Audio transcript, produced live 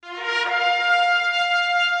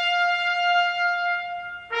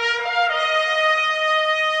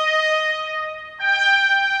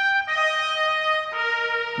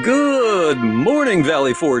Good morning,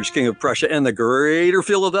 Valley Forge, King of Prussia, and the greater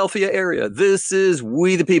Philadelphia area. This is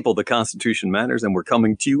We the People, the Constitution Matters, and we're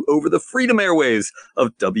coming to you over the Freedom Airways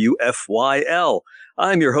of WFYL.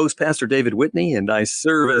 I'm your host, Pastor David Whitney, and I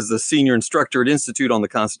serve as the Senior Instructor at Institute on the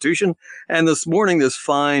Constitution. And this morning, this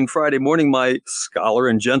fine Friday morning, my scholar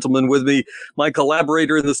and gentleman with me, my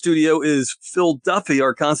collaborator in the studio is Phil Duffy,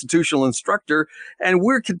 our Constitutional Instructor, and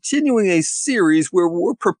we're continuing a series where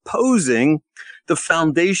we're proposing the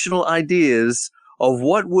foundational ideas of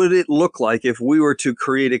what would it look like if we were to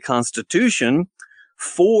create a constitution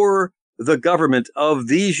for the government of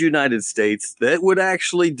these United States that would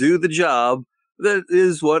actually do the job that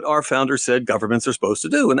is what our founders said governments are supposed to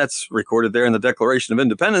do. And that's recorded there in the Declaration of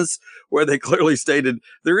Independence, where they clearly stated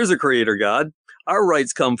there is a creator God. Our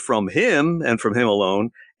rights come from him and from him alone.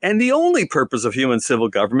 And the only purpose of human civil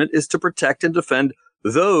government is to protect and defend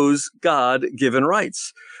those God-given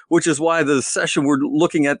rights, which is why the session we're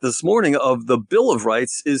looking at this morning of the Bill of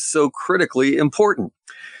Rights is so critically important.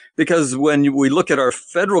 Because when we look at our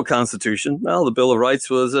federal constitution, well, the Bill of Rights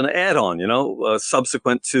was an add-on,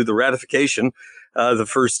 subsequent to the ratification. The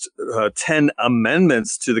first 10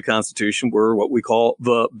 amendments to the Constitution were what we call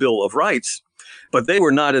the Bill of Rights. But they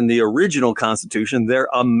were not in the original Constitution. They're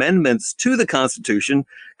amendments to the Constitution,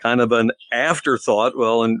 kind of an afterthought.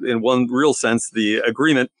 Well, in one real sense, the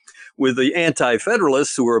agreement with the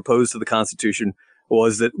anti-federalists who were opposed to the Constitution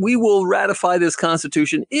was that we will ratify this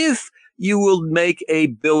Constitution if you will make a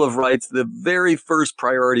Bill of Rights the very first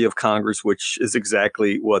priority of Congress, which is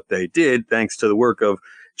exactly what they did, thanks to the work of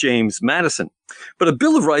James Madison. But a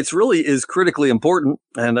Bill of Rights really is critically important,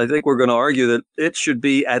 and I think we're going to argue that it should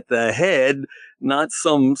be at the head, not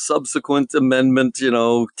some subsequent amendment,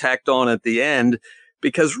 tacked on at the end,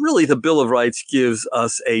 because really the Bill of Rights gives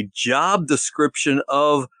us a job description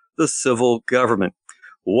of the civil government.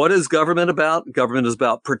 What is government about? Government is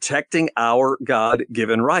about protecting our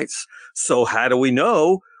God-given rights. So how do we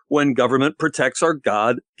know when government protects our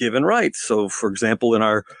God-given rights? So, for example, in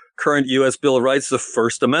our current U.S. Bill of Rights, the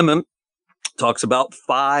First Amendment talks about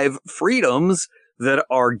 5 freedoms that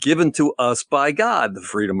are given to us by God: the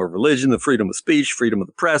freedom of religion, the freedom of speech, freedom of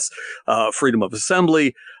the press, freedom of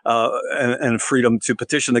assembly, and freedom to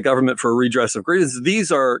petition the government for a redress of grievances.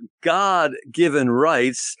 These are God-given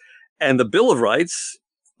rights, and the Bill of Rights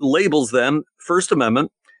labels them, First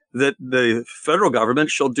Amendment, that the federal government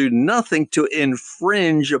shall do nothing to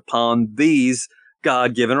infringe upon these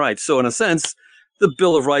God-given rights. So in a sense, the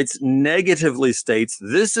Bill of Rights negatively states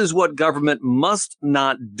this is what government must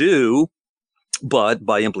not do, but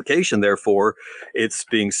by implication, therefore, it's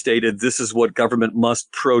being stated this is what government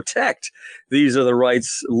must protect. These are the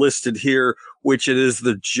rights listed here, which it is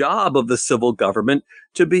the job of the civil government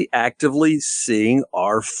to be actively seeing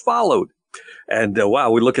are followed. And wow,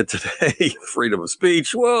 we look at today, freedom of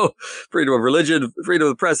speech, freedom of religion, freedom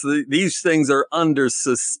of the press. These things are under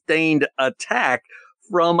sustained attack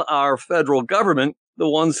from our federal government, the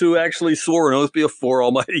ones who actually swore an oath before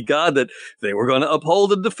Almighty God that they were going to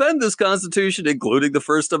uphold and defend this Constitution, including the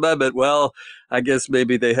First Amendment. Well, I guess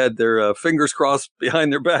maybe they had their fingers crossed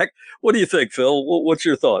behind their back. What do you think, Phil? What's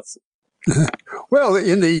your thoughts? Well,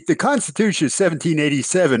 in the Constitution of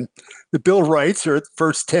 1787, the Bill of Rights, or the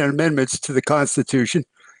first 10 amendments to the Constitution,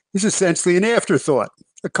 is essentially an afterthought,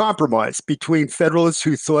 a compromise between Federalists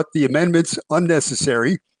who thought the amendments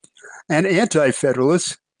unnecessary and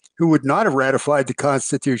anti-Federalists who would not have ratified the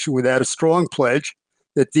Constitution without a strong pledge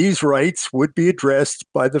that these rights would be addressed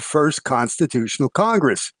by the first Constitutional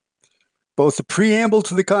Congress. Both the preamble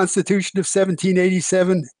to the Constitution of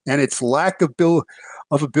 1787 and its lack of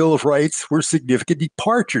a Bill of Rights were significant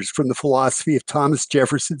departures from the philosophy of Thomas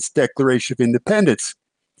Jefferson's Declaration of Independence,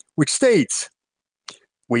 which states,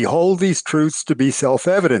 "We hold these truths to be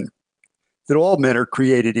self-evident, that all men are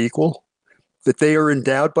created equal, that they are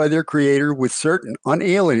endowed by their Creator with certain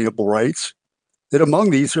unalienable rights, that among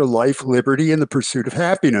these are life, liberty, and the pursuit of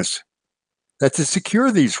happiness, that to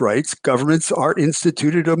secure these rights, governments are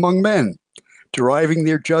instituted among men, deriving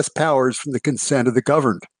their just powers from the consent of the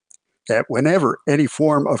governed, that whenever any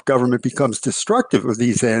form of government becomes destructive of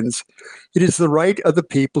these ends, it is the right of the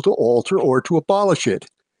people to alter or to abolish it,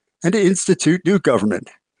 and to institute new government,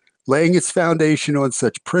 laying its foundation on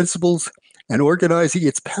such principles and organizing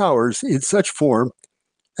its powers in such form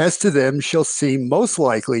as to them shall seem most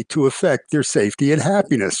likely to affect their safety and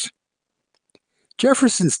happiness."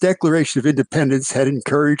 Jefferson's Declaration of Independence had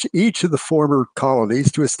encouraged each of the former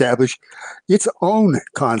colonies to establish its own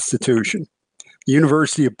constitution. The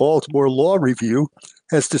University of Baltimore Law Review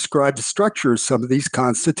has described the structure of some of these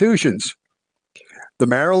constitutions. The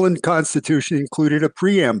Maryland Constitution included a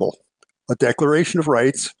preamble, a Declaration of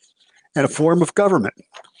Rights, and a form of government.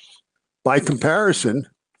 By comparison,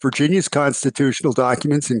 Virginia's constitutional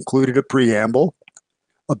documents included a preamble,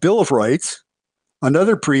 a Bill of Rights,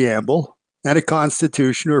 another preamble, and a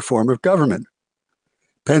constitution or form of government.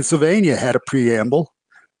 Pennsylvania had a preamble,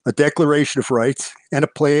 a Declaration of Rights, and a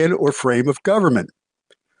plan or frame of government.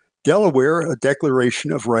 Delaware, a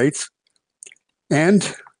Declaration of Rights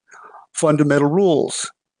and fundamental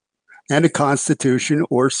rules, and a constitution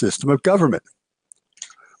or system of government.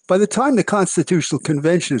 By the time the Constitutional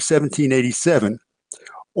Convention of 1787,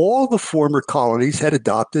 all the former colonies had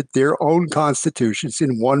adopted their own constitutions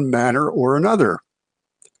in one manner or another.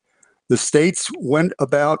 The states went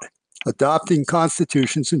about adopting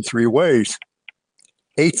constitutions in three ways.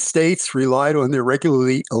 8 states relied on their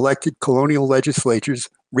regularly elected colonial legislatures,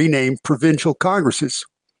 renamed provincial congresses.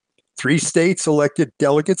 3 states elected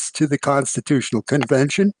delegates to the Constitutional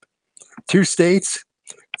Convention. 2 states,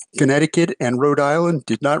 Connecticut and Rhode Island,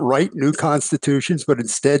 did not write new constitutions, but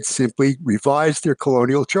instead simply revised their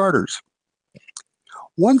colonial charters.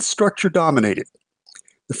 One structure dominated.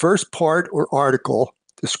 The first part or article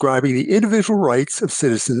describing the individual rights of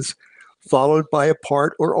citizens, followed by a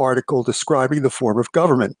part or article describing the form of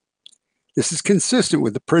government. This is consistent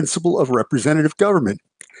with the principle of representative government.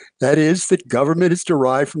 That is, that government is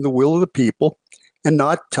derived from the will of the people and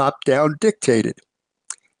not top-down dictated.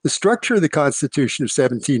 The structure of the Constitution of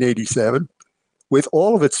 1787, with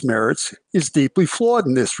all of its merits, is deeply flawed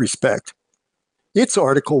in this respect. Its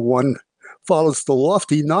Article 1 follows the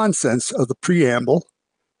lofty nonsense of the preamble,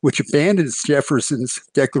 which abandons Jefferson's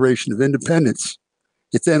Declaration of Independence.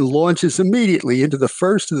 It then launches immediately into the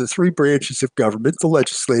first of the 3 branches of government, the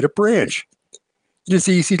legislative branch. It is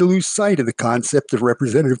easy to lose sight of the concept of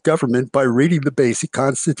representative government by reading the basic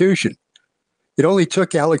Constitution. It only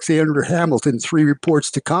took Alexander Hamilton 3 reports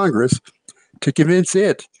to Congress to convince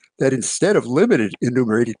it that instead of limited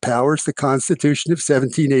enumerated powers, the Constitution of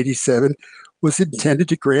 1787 was intended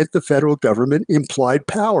to grant the federal government implied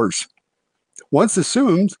powers. Once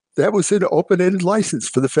assumed, that was an open-ended license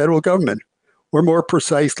for the federal government, or more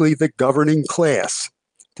precisely, the governing class,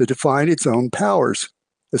 to define its own powers,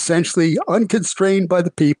 essentially unconstrained by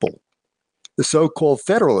the people. The so-called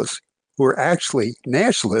Federalists, who were actually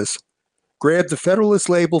nationalists, grabbed the Federalist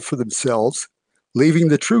label for themselves, leaving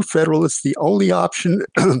the true Federalists the only option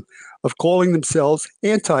of calling themselves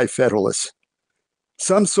anti-Federalists.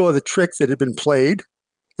 Some saw the trick that had been played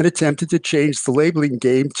and attempted to change the labeling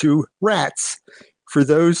game to rats for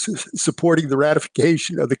those supporting the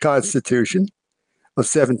ratification of the Constitution of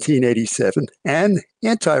 1787 and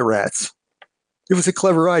anti-rats. It was a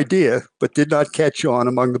clever idea, but did not catch on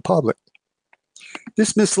among the public.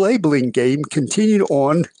 This mislabeling game continued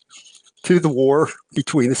on to the war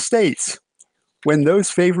between the states, when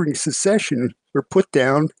those favoring secession were put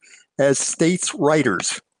down as states'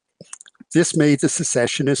 writers. This made the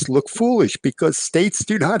secessionists look foolish because states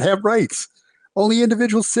do not have rights. Only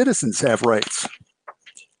individual citizens have rights.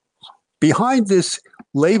 Behind this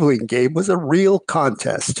labeling game was a real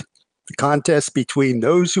contest, the contest between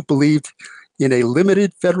those who believed in a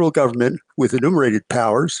limited federal government with enumerated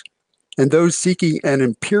powers and those seeking an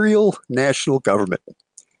imperial national government.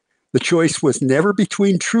 The choice was never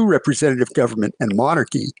between true representative government and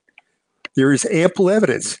monarchy. There is ample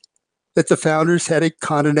evidence that the founders had a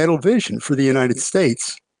continental vision for the United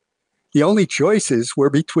States. The only choices were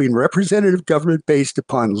between representative government based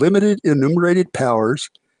upon limited enumerated powers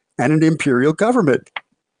and an imperial government.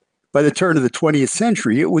 By the turn of the 20th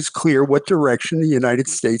century, it was clear what direction the United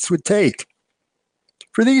States would take.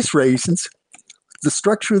 For these reasons, the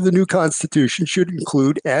structure of the new Constitution should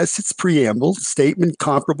include, as its preamble, a statement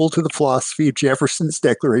comparable to the philosophy of Jefferson's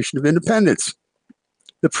Declaration of Independence.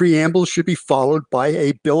 The preamble should be followed by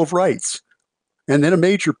a Bill of Rights, and then a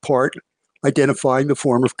major part identifying the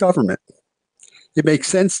form of government. It makes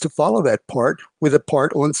sense to follow that part with a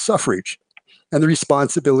part on suffrage and the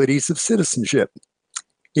responsibilities of citizenship,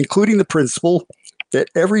 including the principle that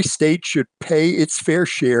every state should pay its fair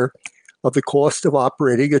share of the cost of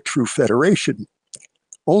operating a true federation.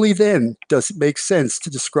 Only then does it make sense to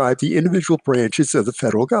describe the individual branches of the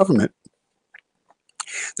federal government.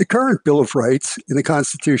 The current Bill of Rights in the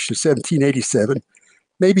Constitution of 1787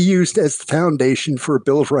 may be used as the foundation for a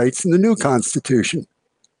Bill of Rights in the new Constitution.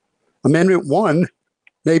 Amendment 1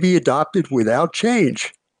 may be adopted without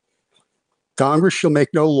change. Congress shall make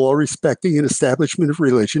no law respecting an establishment of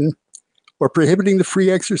religion or prohibiting the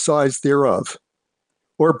free exercise thereof,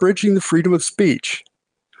 or abridging the freedom of speech,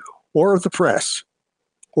 or of the press,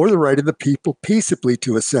 or the right of the people peaceably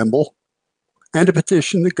to assemble and to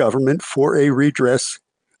petition the government for a redress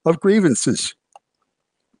of grievances.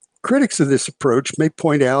 Critics of this approach may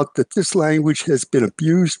point out that this language has been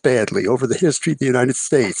abused badly over the history of the United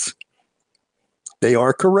States. They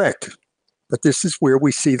are correct, but this is where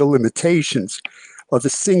we see the limitations of the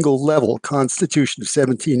single-level Constitution of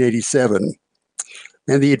 1787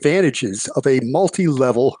 and the advantages of a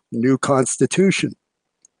multi-level new Constitution.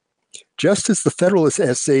 Just as the Federalist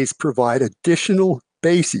Essays provide additional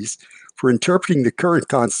bases for interpreting the current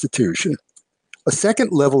Constitution, a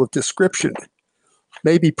second level of description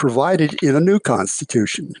may be provided in a new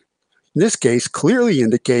Constitution, in this case clearly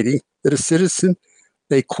indicating that a citizen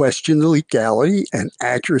may question the legality and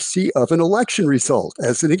accuracy of an election result.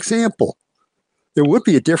 As an example, there would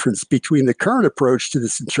be a difference between the current approach to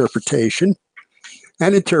this interpretation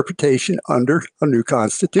and interpretation under a new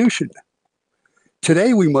Constitution.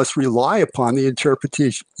 Today, we must rely upon the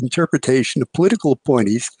interpretation of political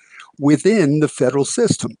appointees within the federal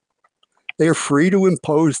system. They are free to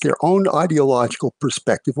impose their own ideological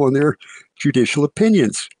perspective on their judicial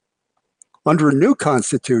opinions. Under a new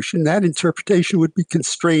Constitution, that interpretation would be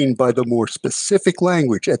constrained by the more specific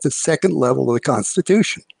language at the second level of the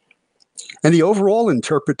Constitution. And the overall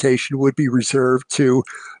interpretation would be reserved to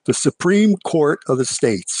the Supreme Court of the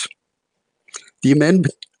states. The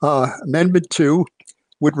Amendment 2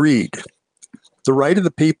 would read, "The right of the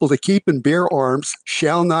people to keep and bear arms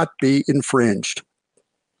shall not be infringed."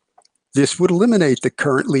 This would eliminate the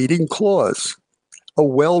current leading clause, a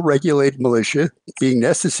well-regulated militia being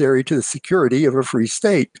necessary to the security of a free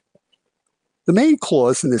state. The main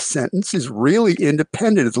clause in this sentence is really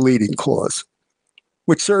independent of the leading clause,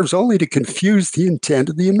 which serves only to confuse the intent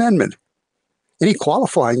of the amendment. Any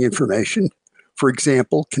qualifying information, for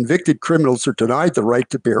example, convicted criminals are denied the right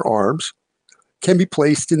to bear arms, can be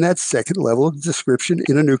placed in that second level of description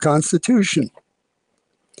in a new Constitution.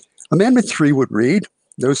 Amendment 3 would read,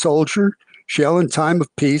 "No soldier shall in time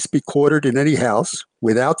of peace be quartered in any house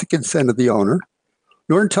without the consent of the owner,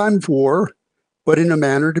 nor in time of war, but in a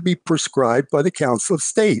manner to be prescribed by the Council of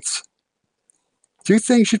States." Two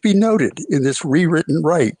things should be noted in this rewritten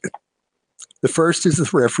right. The first is the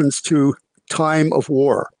reference to time of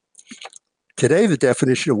war. Today, the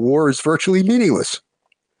definition of war is virtually meaningless.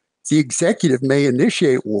 The executive may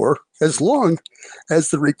initiate war as long as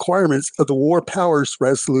the requirements of the War Powers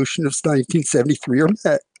Resolution of 1973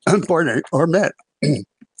 are met.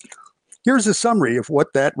 Here's a summary of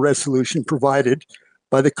what that resolution provided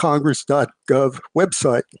by the Congress.gov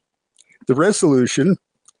website. The resolution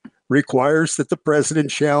requires that the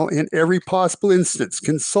president shall, in every possible instance,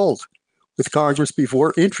 consult with Congress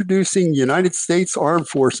before introducing United States armed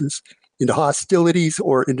forces into hostilities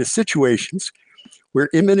or into situations where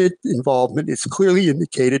imminent involvement is clearly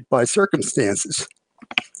indicated by circumstances.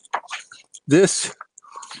 This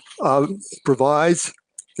provides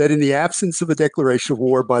that in the absence of a declaration of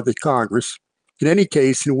war by the Congress, in any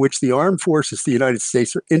case in which the armed forces of the United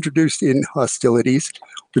States are introduced in hostilities,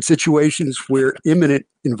 with situations where imminent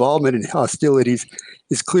involvement in hostilities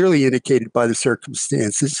is clearly indicated by the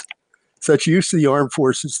circumstances, such use of the armed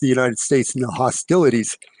forces of the United States in the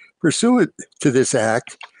hostilities pursuant to this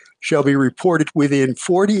act shall be reported within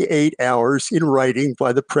 48 hours in writing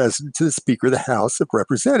by the President to the Speaker of the House of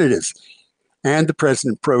Representatives and the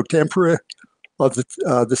President pro tempore of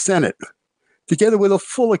the Senate, together with a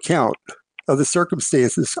full account of the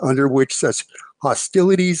circumstances under which such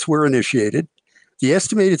hostilities were initiated, the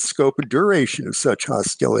estimated scope and duration of such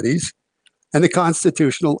hostilities, and the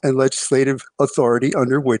constitutional and legislative authority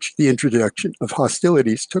under which the introduction of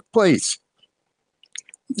hostilities took place.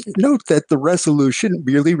 Note that the resolution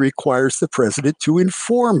merely requires the president to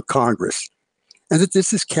inform Congress, and that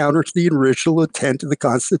this is counter to the original intent of the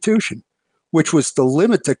Constitution, which was to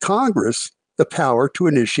limit to Congress the power to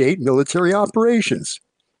initiate military operations.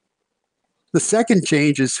 The second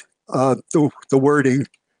changes the wording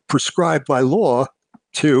prescribed by law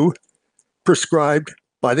to prescribed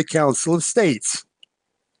by the Council of States.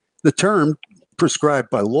 The term prescribed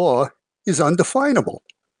by law is undefinable.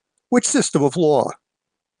 Which system of law?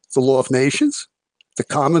 The law of nations, the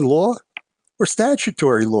common law, or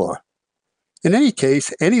statutory law? In any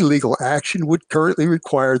case, any legal action would currently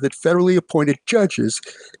require that federally appointed judges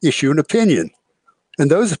issue an opinion,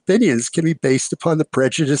 and those opinions can be based upon the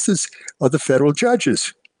prejudices of the federal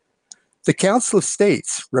judges. The Council of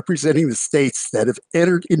States, representing the states that have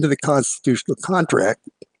entered into the constitutional contract,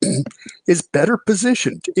 is better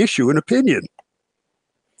positioned to issue an opinion.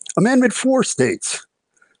 Amendment 4 states,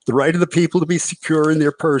 "The right of the people to be secure in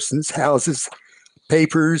their persons, houses,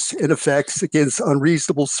 papers, and effects against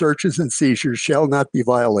unreasonable searches and seizures shall not be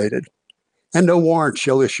violated, and no warrant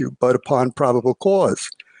shall issue but upon probable cause,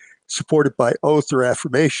 supported by oath or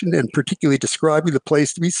affirmation, and particularly describing the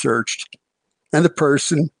place to be searched and the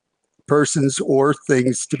persons or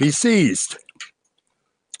things to be seized."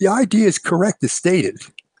 The idea is correct as stated,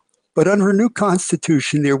 But under a new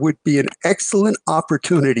constitution, there would be an excellent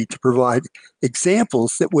opportunity to provide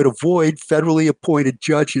examples that would avoid federally appointed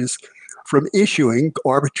judges from issuing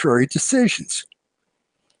arbitrary decisions.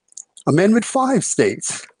 Amendment 5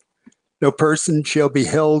 states, no person shall be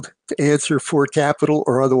held to answer for capital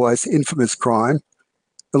or otherwise infamous crime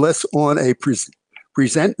unless on a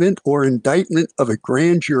presentment or indictment of a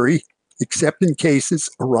grand jury, except in cases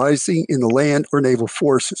arising in the land or naval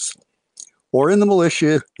forces, or in the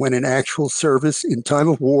militia when in actual service in time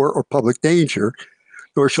of war or public danger,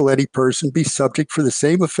 nor shall any person be subject for the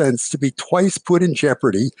same offense to be twice put in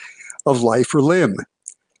jeopardy of life or limb,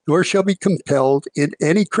 nor shall be compelled in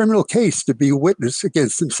any criminal case to be a witness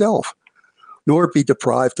against himself, nor be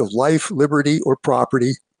deprived of life, liberty, or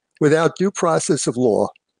property without due process of law,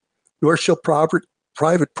 nor shall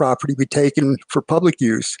private property be taken for public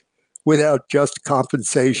use without just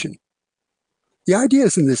compensation. The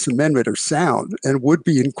ideas in this amendment are sound and would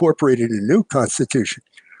be incorporated in a new constitution,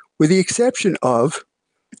 with the exception of,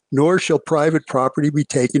 nor shall private property be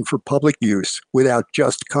taken for public use without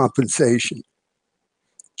just compensation.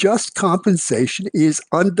 Just compensation is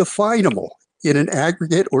undefinable in an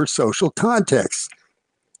aggregate or social context.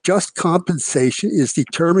 Just compensation is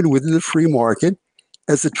determined within the free market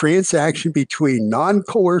as a transaction between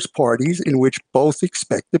non-coerced parties in which both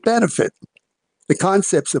expect to benefit. The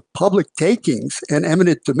concepts of public takings and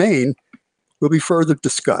eminent domain will be further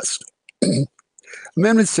discussed.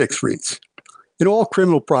 Amendment 6 reads, in all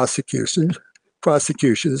criminal prosecutions,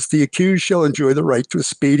 the accused shall enjoy the right to a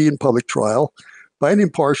speedy and public trial by an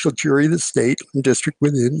impartial jury of the state and district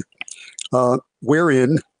within,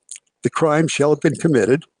 wherein the crime shall have been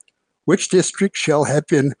committed, which district shall have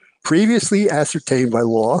been previously ascertained by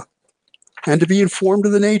law, and to be informed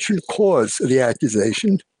of the nature and cause of the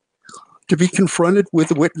accusation, to be confronted with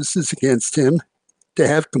the witnesses against him, to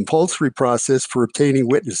have compulsory process for obtaining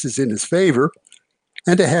witnesses in his favor,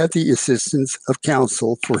 and to have the assistance of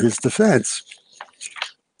counsel for his defense.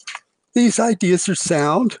 These ideas are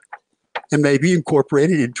sound and may be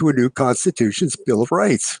incorporated into a new Constitution's Bill of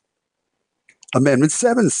Rights. Amendment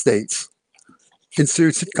 7 states, in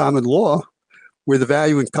suits at common law, where the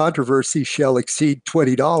value in controversy shall exceed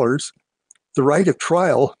 $20, the right of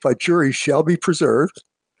trial by jury shall be preserved,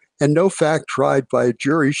 and no fact tried by a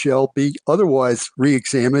jury shall be otherwise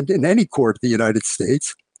re-examined in any court of the United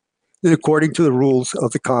States than according to the rules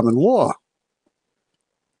of the common law.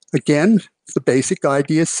 Again, the basic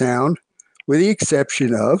idea is sound, with the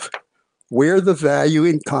exception of where the value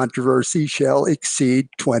in controversy shall exceed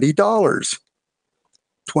 $20.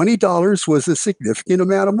 $20 was a significant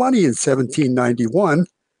amount of money in 1791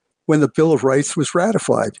 when the Bill of Rights was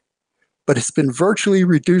ratified, but it's been virtually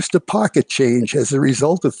reduced to pocket change as a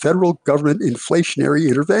result of federal government inflationary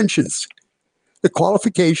interventions. The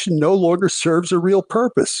qualification no longer serves a real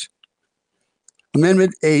purpose.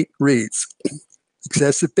 Amendment 8 reads,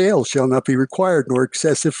 excessive bail shall not be required, nor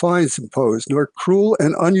excessive fines imposed, nor cruel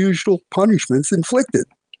and unusual punishments inflicted.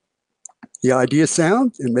 The idea is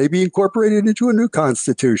sound and may be incorporated into a new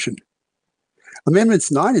constitution.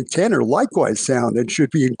 Amendments 9 and 10 are likewise sound and should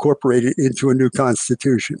be incorporated into a new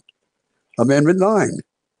constitution. Amendment 9,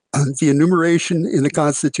 the enumeration in the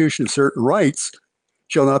Constitution of certain rights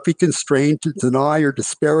shall not be constrained to deny or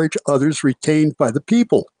disparage others retained by the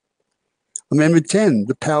people. Amendment 10,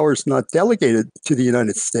 the powers not delegated to the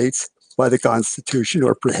United States by the Constitution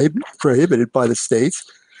or prohibited by the states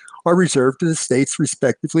are reserved to the states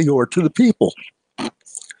respectively or to the people.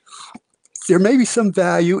 There may be some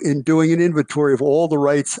value in doing an inventory of all the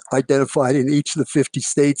rights identified in each of the 50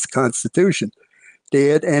 states' constitution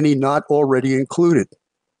to add any not already included.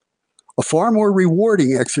 A far more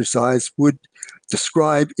rewarding exercise would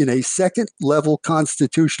describe in a second-level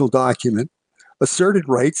constitutional document asserted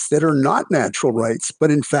rights that are not natural rights, but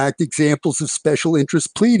in fact examples of special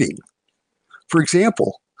interest pleading. For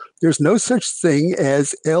example, there's no such thing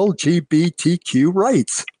as LGBTQ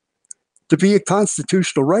rights. To be a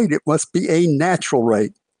constitutional right, it must be a natural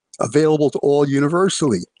right, available to all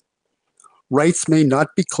universally. Rights may not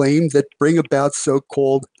be claimed that bring about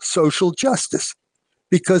so-called social justice,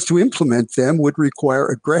 because to implement them would require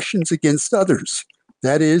aggressions against others.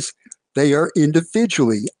 That is, they are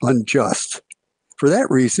individually unjust. For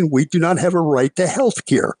that reason, we do not have a right to health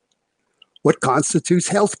care. What constitutes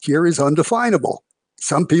health care is undefinable.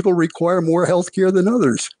 Some people require more health care than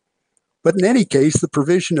others. But in any case, the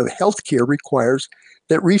provision of health care requires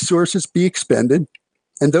that resources be expended,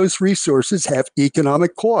 and those resources have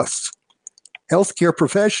economic costs. Healthcare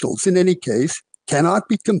professionals, in any case, cannot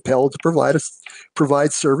be compelled to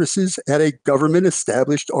provide services at a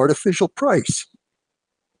government-established artificial price.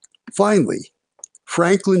 Finally,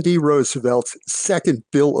 Franklin D. Roosevelt's second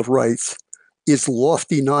Bill of Rights is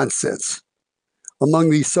lofty nonsense. Among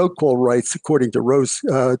these so-called rights, according to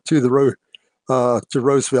Roosevelt,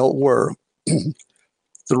 were the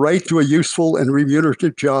right to a useful and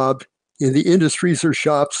remunerative job in the industries or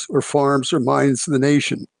shops or farms or mines of the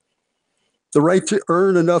nation, the right to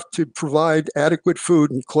earn enough to provide adequate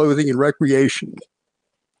food and clothing and recreation,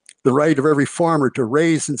 the right of every farmer to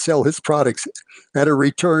raise and sell his products at a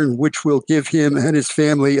return which will give him and his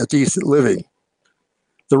family a decent living,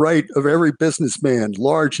 the right of every businessman,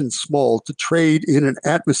 large and small, to trade in an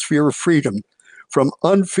atmosphere of freedom from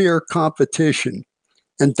unfair competition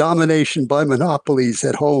and domination by monopolies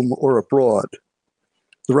at home or abroad,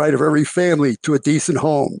 the right of every family to a decent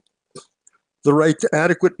home, the right to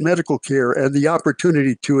adequate medical care and the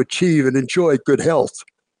opportunity to achieve and enjoy good health,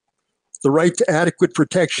 the right to adequate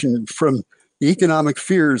protection from the economic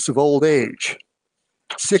fears of old age,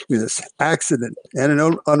 sickness, accident,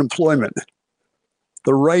 and unemployment,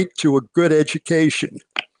 the right to a good education.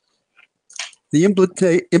 The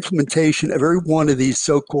implementation of every one of these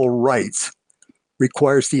so-called rights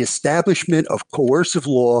requires the establishment of coercive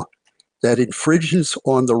law that infringes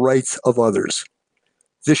on the rights of others.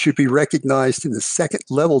 This should be recognized in the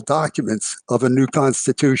second-level documents of a new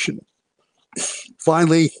constitution.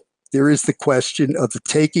 Finally, there is the question of the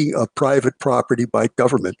taking of private property by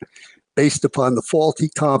government based upon the faulty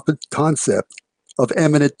concept of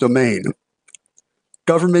eminent domain.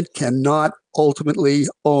 Government cannot ultimately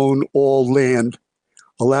own all land,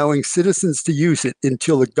 allowing citizens to use it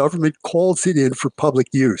until the government calls it in for public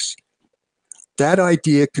use. That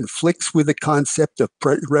idea conflicts with the concept of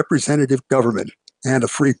representative government and a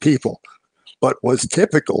free people, but was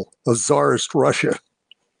typical of Tsarist Russia.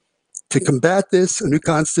 To combat this, a new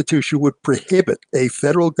constitution would prohibit a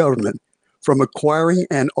federal government from acquiring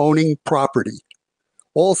and owning property.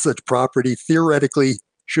 All such property theoretically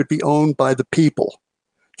should be owned by the people.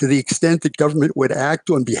 To the extent that government would act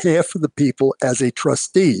on behalf of the people as a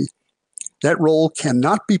trustee, that role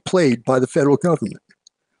cannot be played by the federal government,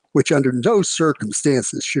 which under no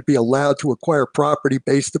circumstances should be allowed to acquire property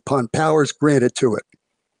based upon powers granted to it.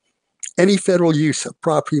 Any federal use of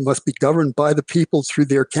property must be governed by the people through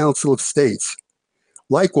their Council of States.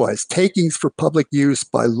 Likewise, takings for public use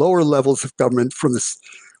by lower levels of government from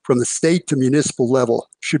the state to municipal level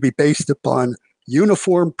should be based upon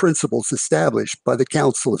uniform principles established by the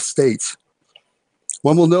Council of States.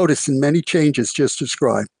 One will notice in many changes just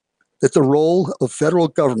described that the role of federal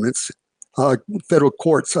governments, federal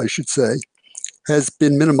courts, I should say, has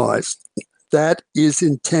been minimized. That is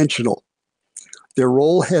intentional. Their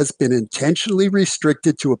role has been intentionally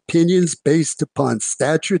restricted to opinions based upon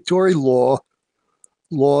statutory laws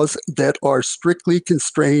that are strictly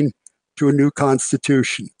constrained to a new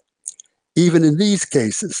constitution. Even in these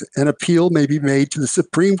cases, an appeal may be made to the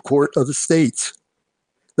Supreme Court of the states.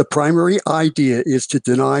 The primary idea is to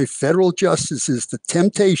deny federal justices the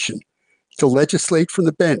temptation to legislate from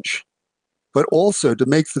the bench, but also to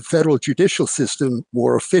make the federal judicial system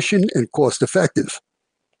more efficient and cost-effective.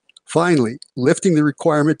 Finally, lifting the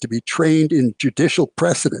requirement to be trained in judicial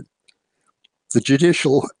precedent, the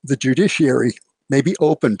judiciary may be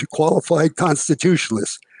open to qualified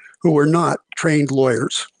constitutionalists who are not trained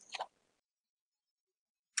lawyers.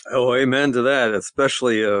 Oh, amen to that,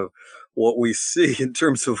 especially what we see in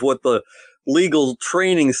terms of what the legal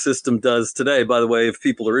training system does today. By the way, if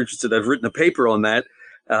people are interested, I've written a paper on that.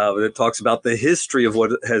 It talks about the history of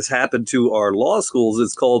what has happened to our law schools.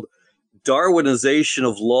 It's called Darwinization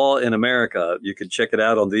of Law in America. You can check it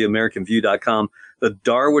out on theamericanview.com, the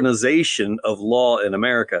Darwinization of Law in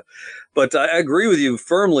America. But I agree with you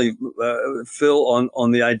firmly, Phil,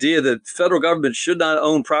 on the idea that federal government should not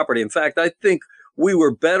own property. In fact, I think we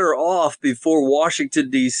were better off before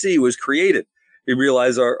Washington, D.C. was created. We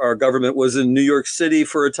realized our government was in New York City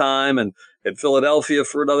for a time and in Philadelphia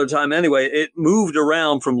for another time. Anyway, it moved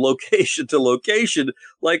around from location to location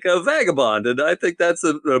like a vagabond. And I think that's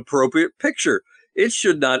an appropriate picture. It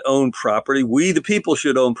should not own property. We, the people,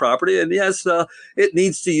 should own property. And yes, it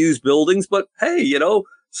needs to use buildings. But hey,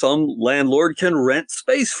 some landlord can rent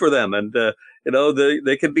space for them. And,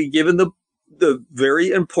 they can be given the very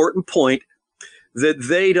important point that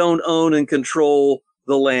they don't own and control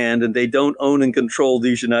the land, and they don't own and control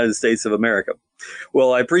these United States of America.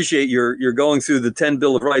 Well, I appreciate your going through the 10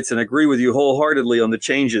 Bill of Rights and agree with you wholeheartedly on the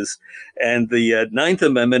changes. And the Ninth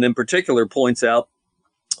Amendment in particular points out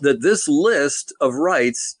that this list of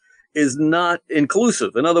rights is not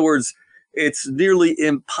inclusive. In other words, it's nearly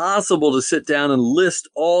impossible to sit down and list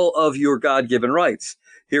all of your God-given rights.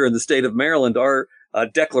 Here in the state of Maryland, our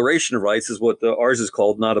Declaration of Rights is what ours is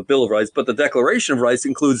called, not a Bill of Rights, but the Declaration of Rights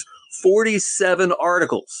includes 47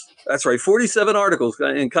 articles. That's right, 47 articles,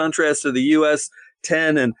 in contrast to the U.S.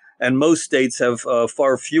 10, and most states have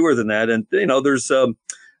far fewer than that. And, there's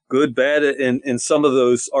good, bad in some of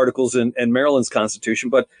those articles in Maryland's Constitution,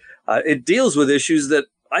 but it deals with issues that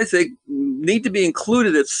I think need to be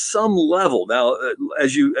included at some level. Now,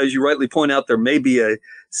 as you rightly point out, there may be a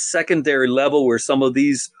secondary level where some of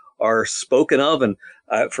these are spoken of. And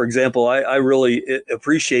for example, I really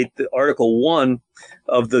appreciate the Article 1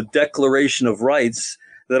 of the Declaration of Rights,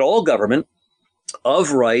 that all government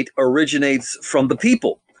of right originates from the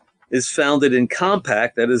people, is founded in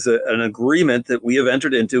compact. That is an agreement that we have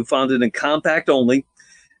entered into, founded in compact only,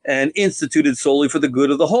 and instituted solely for the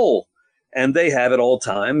good of the whole. And they have at all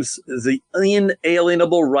times the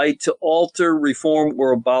inalienable right to alter, reform,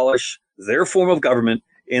 or abolish their form of government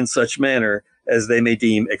in such manner as they may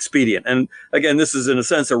deem expedient. And again, this is in a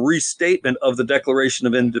sense a restatement of the Declaration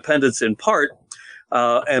of Independence in part,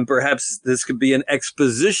 and perhaps this could be an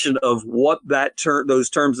exposition of what those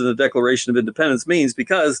terms in the Declaration of Independence means,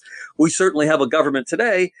 because we certainly have a government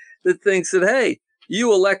today that thinks that, hey,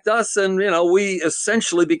 you elect us and, we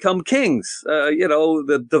essentially become kings,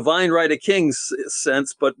 the divine right of kings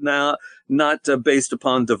sense, but now not based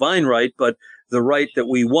upon divine right, but the right that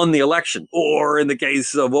we won the election, or in the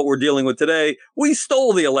case of what we're dealing with today, we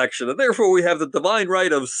stole the election, and therefore we have the divine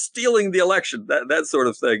right of stealing the election, that sort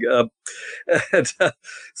of thing. And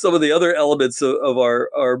some of the other elements of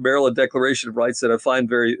our Maryland Declaration of Rights that I find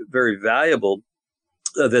very, very valuable,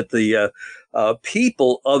 that the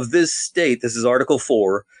people of this state, this is Article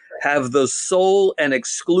 4, have the sole and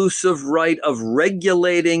exclusive right of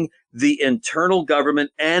regulating the internal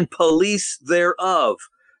government and police thereof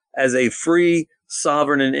as a free,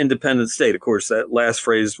 sovereign, and independent state. Of course, that last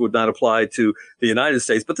phrase would not apply to the United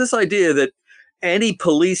States, but this idea that any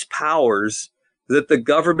police powers that the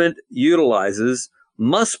government utilizes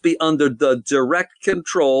must be under the direct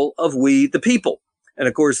control of we, the people. And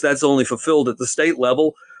of course, that's only fulfilled at the state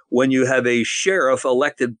level when you have a sheriff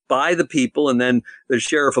elected by the people, and then the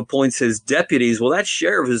sheriff appoints his deputies. Well, that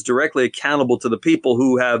sheriff is directly accountable to the people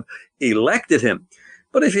who have elected him.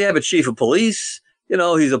 But if you have a chief of police,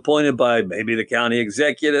 he's appointed by maybe the county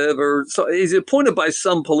executive, or so he's appointed by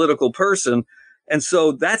some political person. And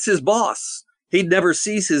so that's his boss. He never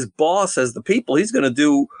sees his boss as the people. He's going to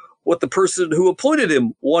do what the person who appointed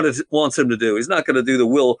him wants him to do. He's not going to do the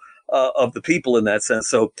will of the people in that sense.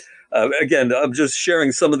 So again, I'm just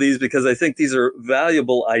sharing some of these because I think these are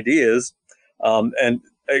valuable ideas. And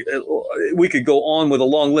we could go on with a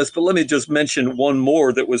long list, but let me just mention one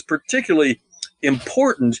more that was particularly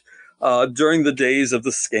important during the days of the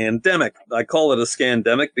scandemic. I call it a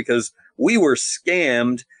scandemic because we were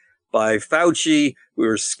scammed by Fauci. We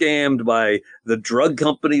were scammed by the drug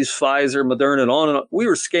companies, Pfizer, Moderna, and on and on. We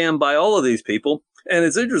were scammed by all of these people. And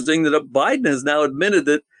it's interesting that Biden has now admitted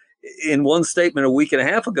that in one statement a week and a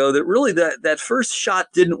half ago that really that first shot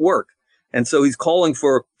didn't work. And so he's calling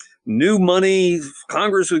for new money.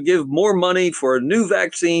 Congress would give more money for a new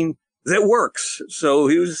vaccine that works. So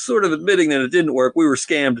he was sort of admitting that it didn't work. We were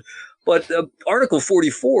scammed. But Article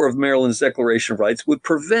 44 of Maryland's Declaration of Rights would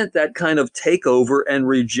prevent that kind of takeover and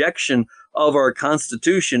rejection of our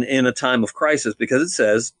Constitution in a time of crisis, because it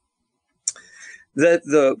says that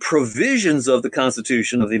the provisions of the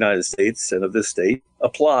Constitution of the United States and of this state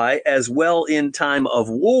apply as well in time of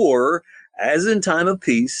war as in time of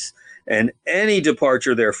peace, and any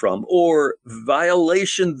departure therefrom or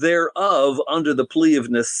violation thereof under the plea of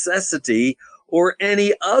necessity or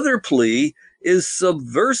any other plea is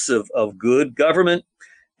subversive of good government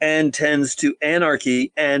and tends to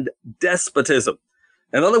anarchy and despotism.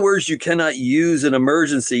 In other words, you cannot use an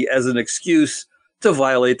emergency as an excuse to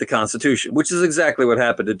violate the Constitution, which is exactly what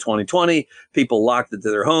happened in 2020. People locked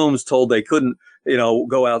into their homes, told they couldn't,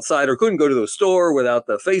 go outside or couldn't go to the store without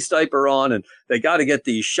the face diaper on, and they got to get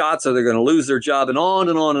these shots or they're going to lose their job, and on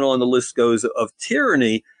and on and on the list goes of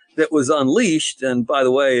tyranny that was unleashed. And by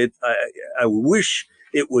the way, I wish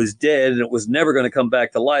it was dead and it was never going to come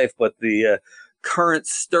back to life, but the current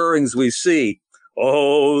stirrings we see,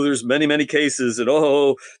 there's many, many cases,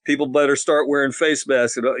 and people better start wearing face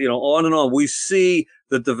masks, and on and on. We see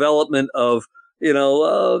the development of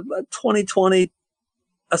 2020,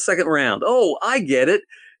 a second round. Oh, I get it.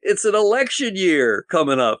 It's an election year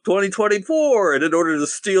coming up, 2024, and in order to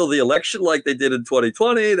steal the election like they did in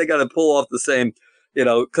 2020, they got to pull off the same,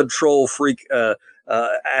 control freak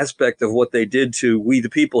aspect of what they did to we the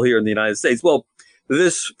people here in the United States. Well,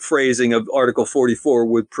 this phrasing of Article 44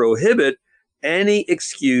 would prohibit any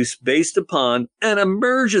excuse based upon an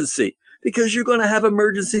emergency, because you're going to have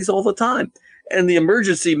emergencies all the time. And the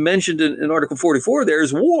emergency mentioned in Article 44 there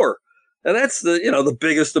is war. And that's the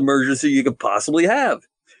biggest emergency you could possibly have.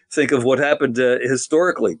 Think of what happened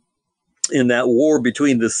historically in that war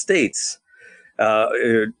between the states.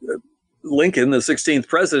 Lincoln, the 16th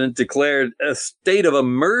president, declared a state of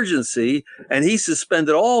emergency, and he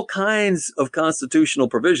suspended all kinds of constitutional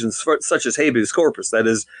provisions, such as habeas corpus. That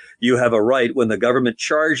is, you have a right when the government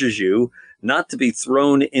charges you not to be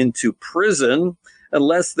thrown into prison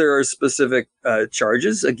unless there are specific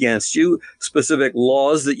charges against you, specific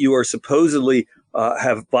laws that you are supposedly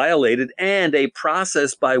have violated, and a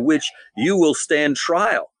process by which you will stand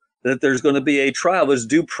trial, that there's going to be a trial. There's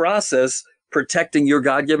due process protecting your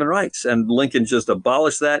God-given rights. And Lincoln just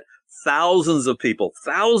abolished that. Thousands of people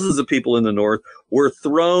in the North were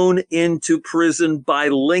thrown into prison by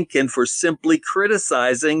Lincoln for simply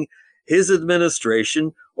criticizing his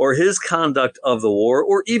administration or his conduct of the war,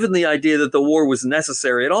 or even the idea that the war was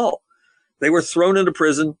necessary at all. They were thrown into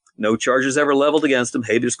prison. No charges ever leveled against them.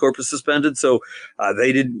 Habeas corpus suspended. So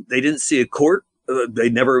they didn't see a court. They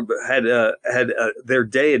never had their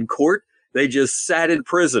day in court. They just sat in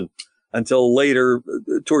prison until later,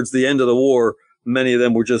 towards the end of the war. Many of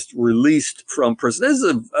them were just released from prison. This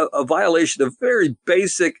is a violation of very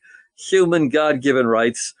basic human God-given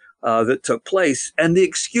rights that took place. And the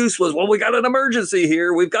excuse was, well, we got an emergency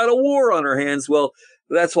here. We've got a war on our hands. Well,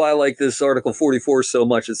 that's why I like this Article 44 so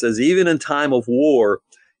much. It says, even in time of war,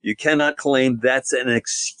 you cannot claim that's an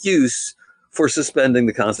excuse for suspending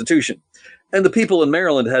the Constitution. And the people in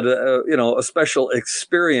Maryland had a special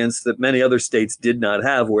experience that many other states did not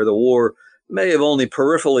have, where the war may have only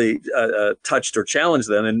peripherally touched or challenged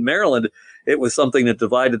them. In Maryland, it was something that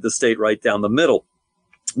divided the state right down the middle.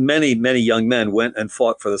 Many, many young men went and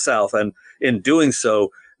fought for the South. And in doing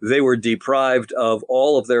so, they were deprived of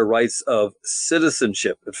all of their rights of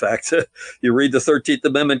citizenship. In fact, you read the 13th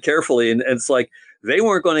Amendment carefully, and it's like they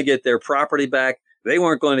weren't going to get their property back. They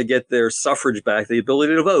weren't going to get their suffrage back, the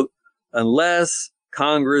ability to vote, unless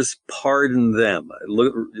Congress pardoned them.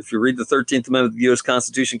 If you read the 13th Amendment of the U.S.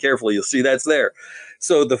 Constitution carefully, you'll see that's there.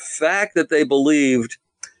 So the fact that they believed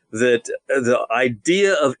that the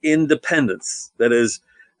idea of independence, that is,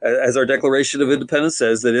 as our Declaration of Independence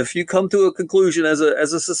says, that if you come to a conclusion as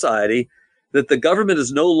a society that the government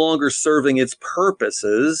is no longer serving its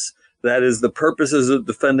purposes, that is, the purposes of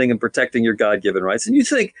defending and protecting your God-given rights, and you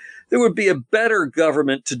think there would be a better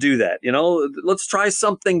government to do that. Let's try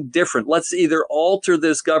something different. Let's either alter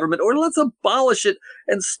this government or let's abolish it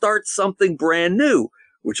and start something brand new,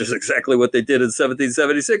 which is exactly what they did in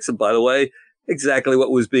 1776. And by the way, exactly what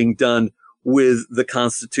was being done with the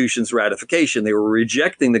Constitution's ratification. They were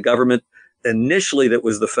rejecting the government initially that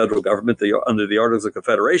was the federal government under the Articles of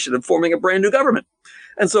Confederation and forming a brand new government.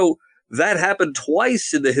 And so that happened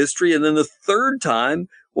twice in the history. And then the third time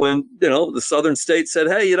when, the southern states said,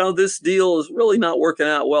 hey, this deal is really not working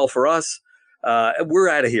out well for us. We're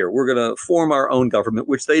out of here. We're going to form our own government,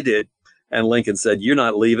 which they did. And Lincoln said, you're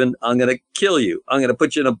not leaving. I'm going to kill you. I'm going to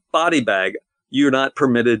put you in a body bag. You're not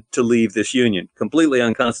permitted to leave this union. Completely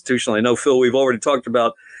unconstitutional. I know, Phil, we've already talked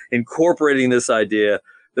about incorporating this idea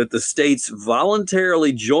that the states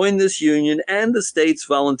voluntarily join this union and the states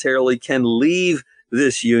voluntarily can leave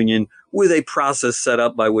this union with a process set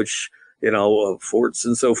up by which, forts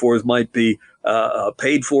and so forth might be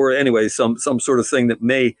paid for. Anyway, some sort of thing that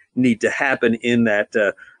may need to happen in that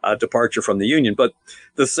departure from the union. But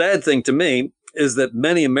the sad thing to me is that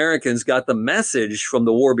many Americans got the message from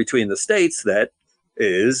the war between the states that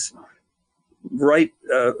is might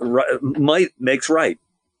makes right.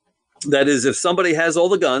 That is, if somebody has all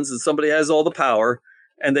the guns and somebody has all the power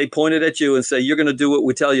and they point it at you and say, you're going to do what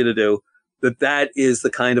we tell you to do, that is the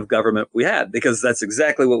kind of government we had, because that's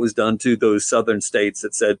exactly what was done to those southern states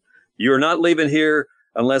that said, you're not leaving here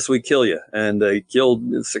unless we kill you. And they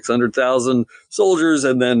killed 600,000 soldiers,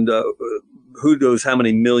 and then who knows how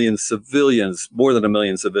many million civilians, more than 1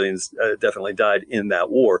 million civilians definitely died in that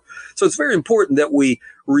war. So it's very important that we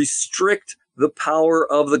restrict the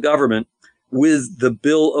power of the government with the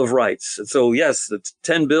Bill of Rights. And so, yes, the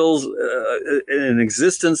 10 bills in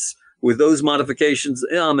existence with those modifications,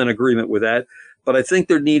 I'm in agreement with that. But I think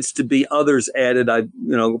there needs to be others added. I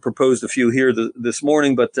proposed a few here this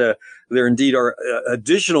morning, but there indeed are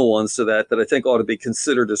additional ones to that I think ought to be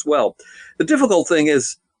considered as well. The difficult thing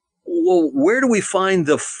is, well, where do we find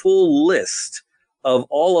the full list of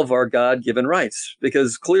all of our God-given rights?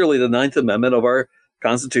 Because clearly the 9th Amendment of our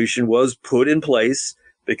Constitution was put in place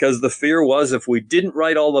because the fear was if we didn't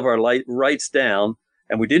write all of our rights down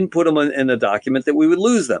and we didn't put them in a document, that we would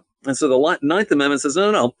lose them. And so the 9th Amendment says,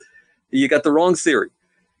 no, you got the wrong theory.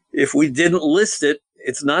 If we didn't list it,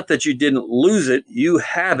 it's not that you didn't lose it. You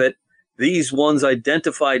have it, these ones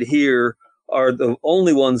identified here are the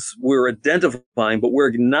only ones we're identifying, but we're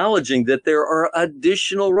acknowledging that there are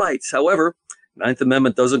additional rights. However, Ninth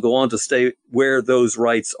Amendment doesn't go on to state where those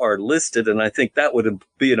rights are listed, and I think that would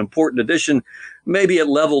be an important addition, maybe at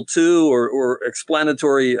level 2 or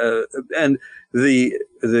explanatory. And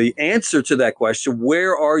the answer to that question,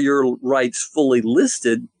 where are your rights fully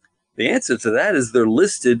listed? The answer to that is they're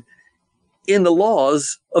listed in the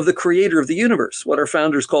laws of the creator of the universe, what our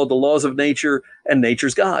founders called the laws of nature and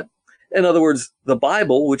nature's God. In other words, the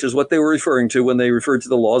Bible, which is what they were referring to when they referred to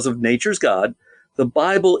the laws of nature's God, the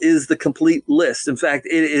Bible is the complete list. In fact,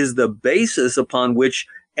 it is the basis upon which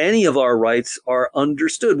any of our rights are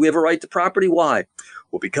understood. We have a right to property. Why?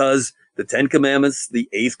 Well, because the 10 Commandments, the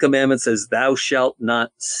 8th commandment says, thou shalt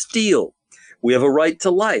not steal. We have a right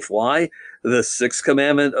to life. Why? The 6th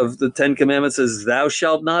commandment of the 10 Commandments says, thou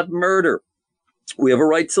shalt not murder. We have a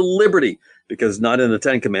right to liberty, because not in the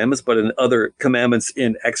 10 Commandments, but in other commandments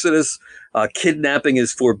in Exodus, kidnapping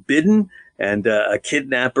is forbidden, and a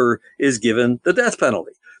kidnapper is given the death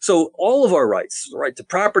penalty. So all of our rights, the right to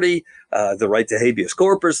property, the right to habeas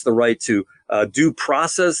corpus, the right to due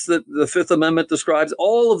process that the Fifth Amendment describes,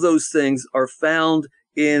 all of those things are found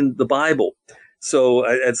in the Bible. So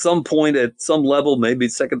at some point, at some level, maybe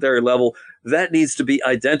secondary level, that needs to be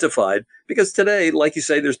identified, because today, like you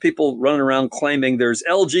say, there's people running around claiming there's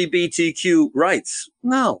LGBTQ rights.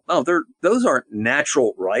 No, those aren't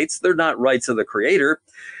natural rights. They're not rights of the Creator.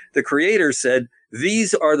 The Creator said,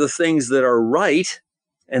 these are the things that are right,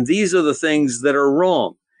 and these are the things that are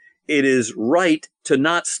wrong. It is right to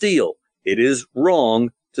not steal. It is wrong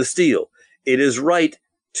to steal. It is right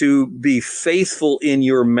to be faithful in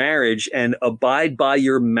your marriage and abide by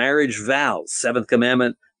your marriage vows. 7th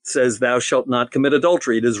commandment says, thou shalt not commit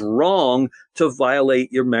adultery. It is wrong to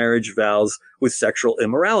violate your marriage vows with sexual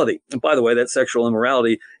immorality. And by the way, that sexual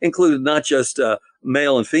immorality included not just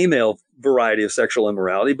male and female variety of sexual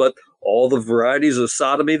immorality, but all the varieties of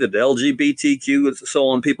sodomy that LGBTQ and so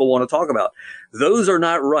on people want to talk about. Those are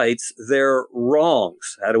not rights, they're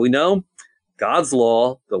wrongs. How do we know? God's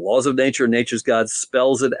law, the laws of nature, nature's God,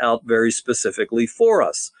 spells it out very specifically for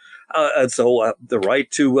us. And so the right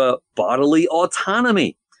to bodily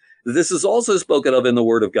autonomy. This is also spoken of in the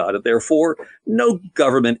Word of God. And therefore, no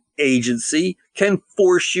government agency can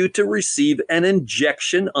force you to receive an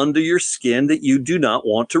injection under your skin that you do not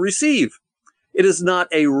want to receive. It is not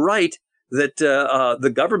a right that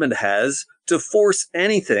the government has to force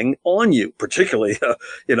anything on you, particularly,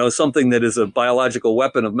 something that is a biological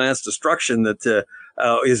weapon of mass destruction that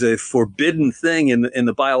is a forbidden thing in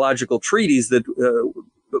the biological treaties that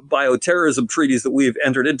bioterrorism treaties that we've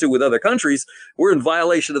entered into with other countries. We're in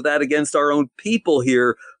violation of that against our own people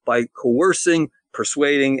here by coercing,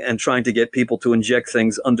 persuading, and trying to get people to inject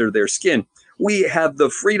things under their skin. We have the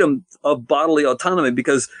freedom of bodily autonomy,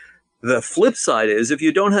 because the flip side is, if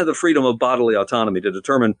you don't have the freedom of bodily autonomy to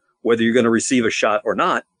determine whether you're going to receive a shot or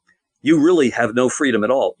not, you really have no freedom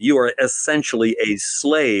at all. You are essentially a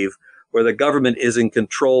slave where the government is in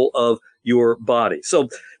control of your body. So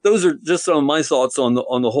those are just some of my thoughts on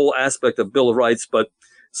the whole aspect of Bill of Rights, but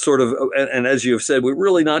sort of, and as you have said, we're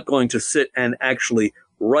really not going to sit and actually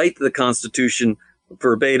write the Constitution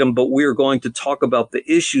verbatim, but we're going to talk about the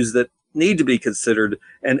issues that need to be considered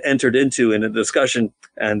and entered into in a discussion,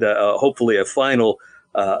 and hopefully a final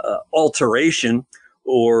alteration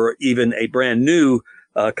or even a brand new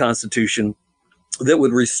Constitution that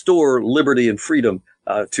would restore liberty and freedom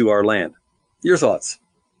to our land. Your thoughts?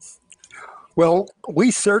 Well,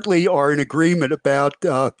 we certainly are in agreement about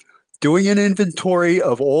doing an inventory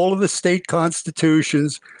of all of the state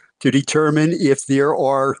constitutions to determine if there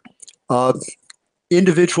are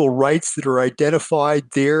individual rights that are identified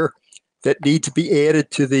there that need to be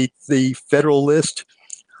added to the federal list.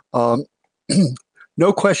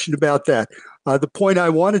 No question about that. The point I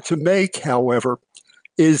wanted to make, however,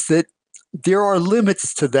 is that there are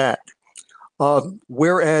limits to that.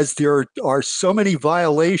 Whereas there are so many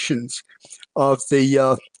violations of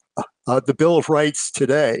the Bill of Rights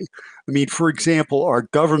today. I mean, for example, our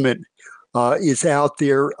government is out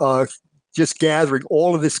there just gathering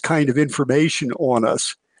all of this kind of information on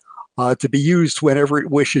us to be used whenever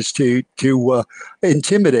it wishes to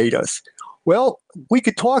intimidate us. Well, we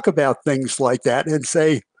could talk about things like that and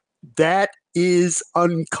say that is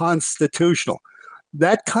unconstitutional.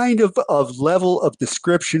 That kind of level of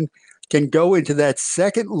description can go into that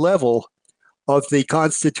second level of the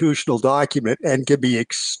constitutional document and can be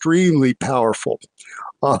extremely powerful.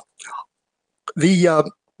 The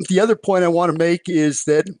other point I want to make is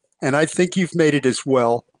that, and I think you've made it as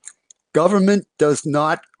well, government does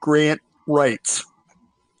not grant rights.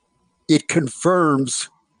 It confirms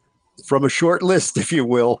from a short list, if you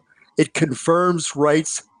will, it confirms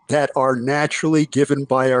rights that are naturally given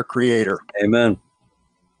by our Creator. Amen.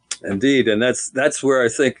 Indeed. And that's where I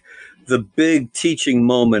think the big teaching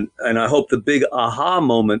moment, and I hope the big aha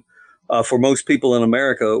moment for most people in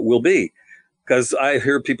America will be. Because I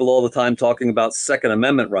hear people all the time talking about Second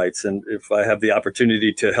Amendment rights. And if I have the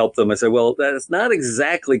opportunity to help them, I say, well, that is not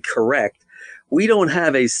exactly correct. We don't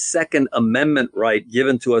have a Second Amendment right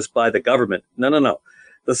given to us by the government. No, no, no.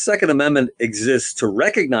 The Second Amendment exists to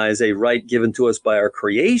recognize a right given to us by our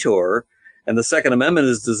Creator. And the Second Amendment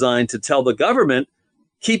is designed to tell the government,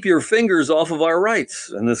 keep your fingers off of our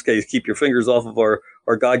rights. In this case, keep your fingers off of our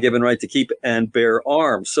God-given right to keep and bear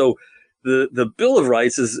arms. So the Bill of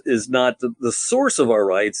Rights is not the source of our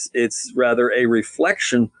rights. It's rather a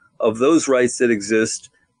reflection of those rights that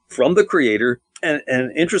exist from the Creator. And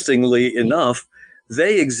interestingly enough,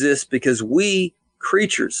 they exist because we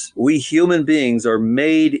creatures, we human beings, are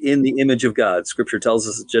made in the image of God. Scripture tells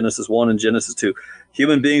us in Genesis 1 and Genesis 2,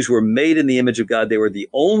 human beings were made in the image of God. They were the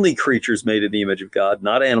only creatures made in the image of God,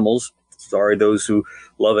 not animals. Sorry, those who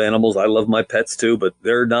love animals. I love my pets too, but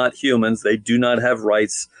they're not humans. They do not have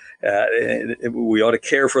rights. We ought to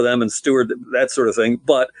care for them and steward that sort of thing.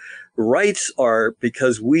 But rights are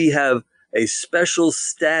because we have a special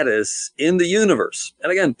status in the universe.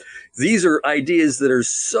 And again, these are ideas that are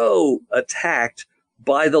so attacked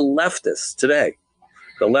by the leftists today.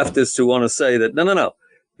 The leftists who want to say that, no.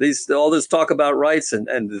 All this talk about rights, and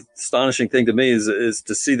the astonishing thing to me is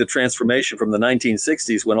to see the transformation from the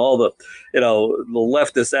 1960s when all the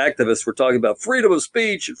leftist activists were talking about freedom of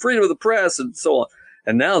speech and freedom of the press and so on.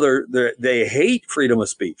 And now they hate freedom of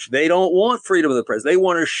speech. They don't want freedom of the press. They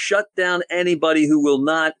want to shut down anybody who will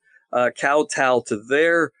not kowtow to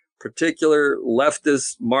their particular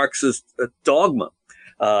leftist Marxist dogma.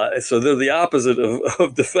 So they're the opposite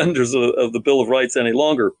of defenders of the Bill of Rights any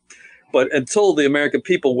longer. But until the American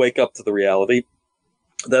people wake up to the reality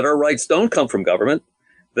that our rights don't come from government,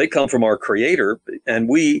 they come from our Creator, and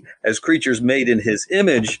we, as creatures made in His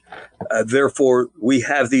image, therefore we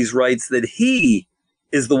have these rights that He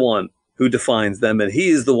is the one who defines them, and He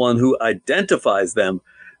is the one who identifies them.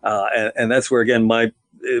 And that's where, again,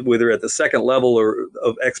 whether at the second level or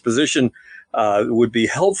of exposition, would be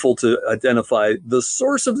helpful to identify the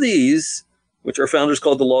source of these, which our founders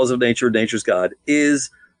called the laws of nature, nature's God, is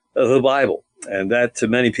the Bible. And that to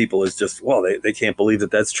many people is just, well, they can't believe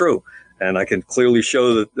that that's true. And I can clearly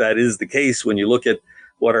show that that is the case when you look at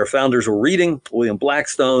what our founders were reading. William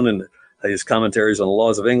Blackstone and his commentaries on the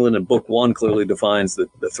laws of England, and Book 1 clearly defines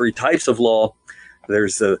the three types of law.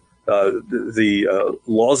 There's the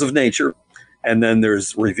laws of nature, and then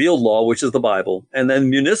there's revealed law, which is the Bible, and then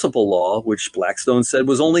municipal law, which Blackstone said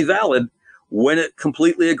was only valid when it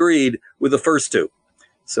completely agreed with the first two.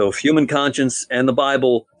 So if human conscience and the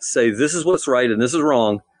Bible say this is what's right and this is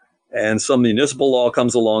wrong, and some municipal law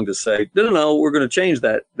comes along to say, no, we're going to change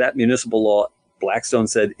that municipal law, Blackstone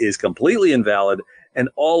said is completely invalid, and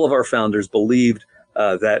all of our founders believed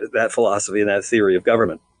that philosophy and that theory of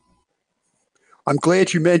government. I'm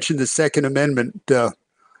glad you mentioned the Second Amendment.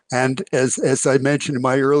 And as I mentioned in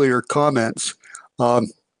my earlier comments,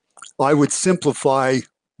 I would simplify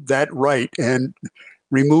that right and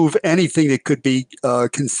remove anything that could be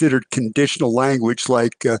considered conditional language,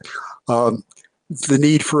 like the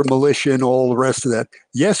need for a militia and all the rest of that.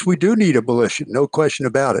 Yes, we do need a militia, no question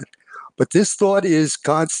about it. But this thought is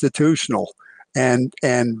constitutional and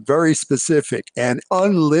very specific and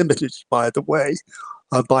unlimited, by the way,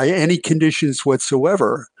 by any conditions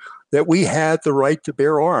whatsoever, that we had the right to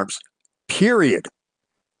bear arms, period.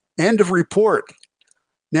 End of report.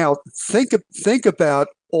 Now, think about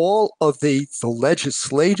all of the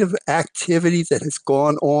legislative activity that has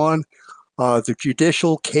gone on, the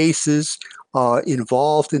judicial cases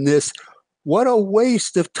involved in this. What a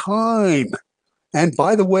waste of time. And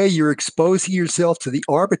by the way, you're exposing yourself to the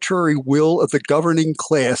arbitrary will of the governing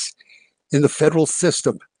class in the federal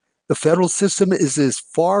system. The federal system is as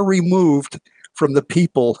far removed from the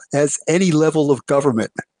people as any level of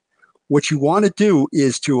government. What you want to do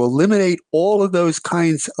is to eliminate all of those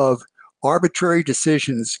kinds of arbitrary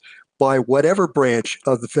decisions by whatever branch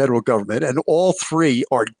of the federal government, and all three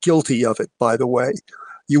are guilty of it, by the way.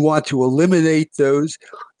 You want to eliminate those.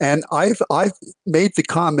 And I've made the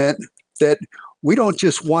comment that we don't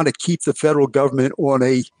just want to keep the federal government on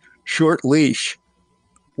a short leash.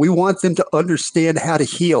 We want them to understand how to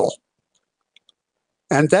heal.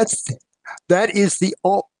 And that is the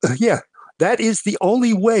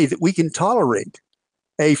only way that we can tolerate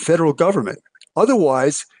a federal government.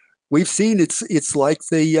 Otherwise, we've seen it's like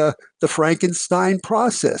the Frankenstein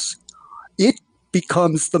process. It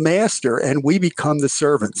becomes the master, and we become the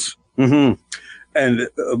servants. Hmm. And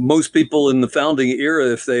most people in the founding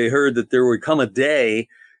era, if they heard that there would come a day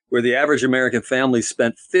where the average American family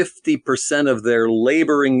spent 50% of their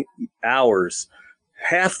laboring hours,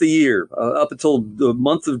 half the year, up until the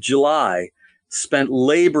month of July, spent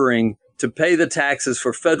laboring to pay the taxes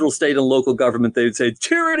for federal, state, and local government, they would say,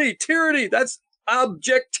 tyranny, tyranny, that's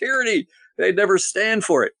abject tyranny. They'd never stand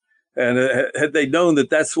for it. And had they known that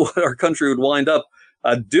that's what our country would wind up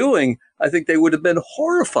doing, I think they would have been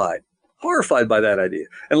horrified by that idea.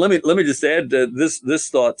 And let me just add this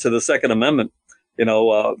thought to the Second Amendment.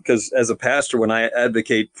 Because as a pastor, when I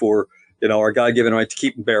advocate for our God-given right to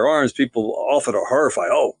keep and bear arms, people often are horrified.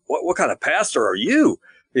 Oh, what kind of pastor are you?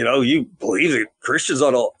 You believe that Christians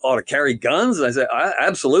ought to carry guns? And I say,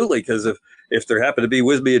 absolutely, because if there happen to be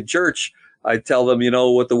with me in church, I tell them,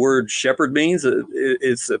 what the word shepherd means.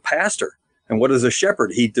 It's a pastor. And what is a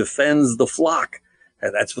shepherd? He defends the flock.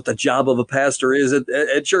 And that's what the job of a pastor is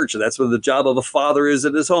at church. And that's what the job of a father is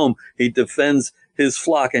at his home. He defends his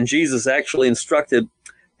flock. And Jesus actually instructed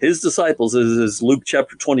his disciples, this is Luke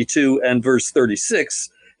chapter 22 and verse 36.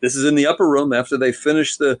 This is in the upper room after they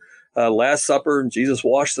finished the Last Supper, and Jesus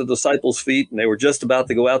washed the disciples' feet, and they were just about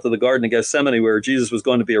to go out to the Garden of Gethsemane where Jesus was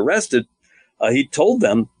going to be arrested. He told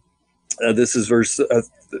them, this is verse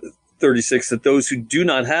 36, that those who do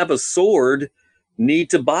not have a sword need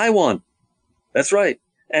to buy one. That's right.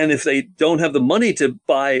 And if they don't have the money to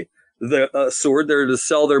buy the sword, they're to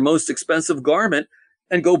sell their most expensive garment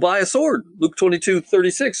and go buy a sword. Luke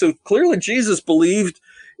 22:36. So clearly Jesus believed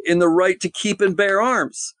in the right to keep and bear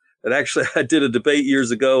arms. And actually, I did a debate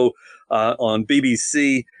years ago on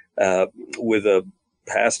BBC with a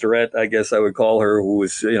pastorette, I guess I would call her, who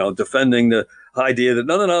was, defending the idea that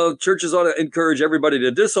no, churches ought to encourage everybody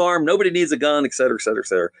to disarm. Nobody needs a gun, et cetera, et cetera, et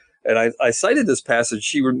cetera. And I cited this passage.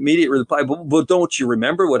 She immediately replied, but don't you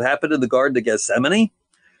remember what happened in the Garden of Gethsemane?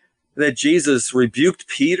 That Jesus rebuked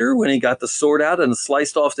Peter when he got the sword out and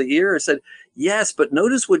sliced off the ear? I said, yes, but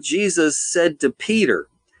notice what Jesus said to Peter.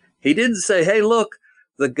 He didn't say, hey, look,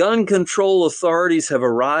 the gun control authorities have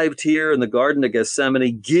arrived here in the Garden of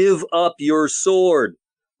Gethsemane. Give up your sword.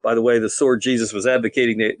 By the way, the sword Jesus was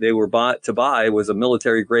advocating they were to buy was a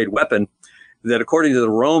military-grade weapon that, according to the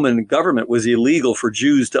Roman government, was illegal for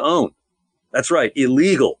Jews to own. That's right,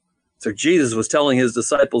 illegal. So Jesus was telling his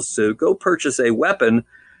disciples to go purchase a weapon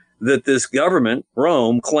that this government,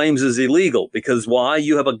 Rome, claims is illegal. Because why?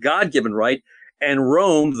 You have a God-given right, and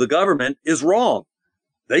Rome, the government, is wrong.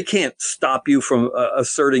 They can't stop you from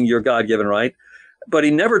asserting your God-given right. But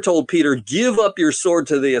he never told Peter, give up your sword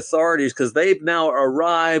to the authorities because they've now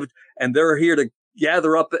arrived and they're here to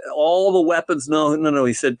gather up all the weapons. No.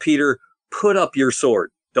 He said, Peter, put up your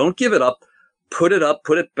sword. Don't give it up. Put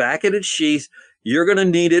it back in its sheath. You're going to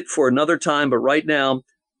need it for another time. But right now,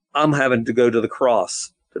 I'm having to go to the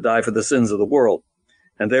cross to die for the sins of the world.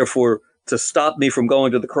 And therefore, to stop me from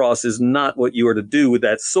going to the cross is not what you are to do with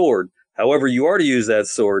that sword. However, you are to use that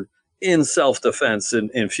sword in self-defense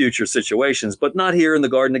in future situations, but not here in the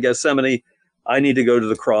Garden of Gethsemane. I need to go to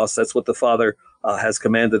the cross. That's what the Father has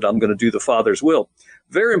commanded. I'm going to do the Father's will.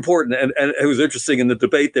 Very important. And it was interesting in the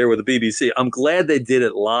debate there with the BBC. I'm glad they did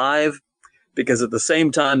it live, because at the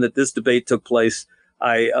same time that this debate took place,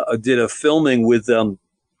 I did a filming with the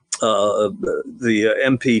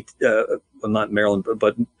MP, not Maryland,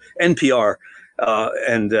 but NPR.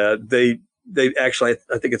 And they actually,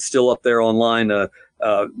 I think it's still up there online.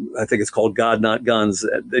 I think it's called God Not Guns.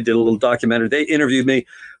 They did a little documentary. They interviewed me,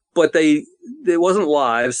 but it wasn't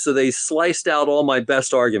live, so they sliced out all my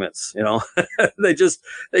best arguments. They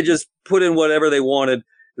just put in whatever they wanted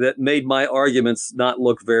that made my arguments not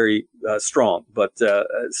look very strong. But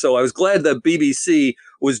so I was glad that BBC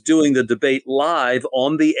was doing the debate live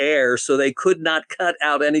on the air, so they could not cut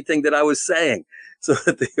out anything that I was saying, so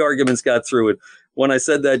that the arguments got through it. When I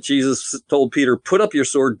said that Jesus told Peter, put up your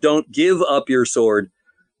sword, don't give up your sword,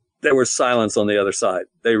 there was silence on the other side.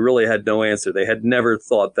 They really had no answer. They had never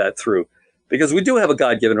thought that through, because we do have a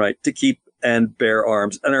God-given right to keep and bear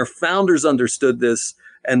arms. And our founders understood this,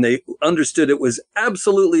 and they understood it was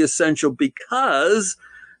absolutely essential because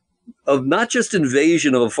of not just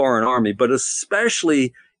invasion of a foreign army, but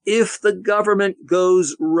especially if the government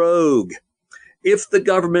goes rogue. If the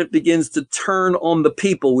government begins to turn on the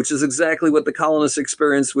people, which is exactly what the colonists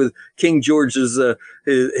experienced with King George's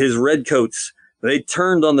his redcoats, they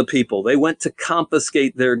turned on the people. They went to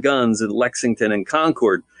confiscate their guns in Lexington and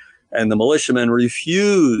Concord, and the militiamen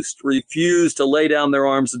refused to lay down their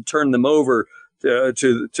arms and turn them over to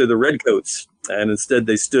the redcoats, and instead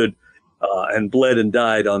they stood and bled and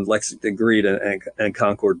died on Lexington Green and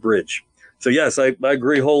Concord Bridge. So yes, I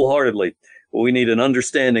agree wholeheartedly. We need an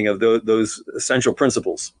understanding of those essential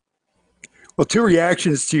principles. Well, two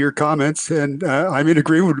reactions to your comments, and I'm in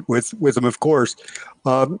agreement with them, of course.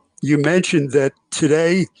 You mentioned that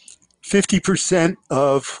today, 50%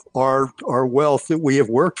 of our wealth that we have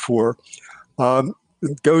worked for um,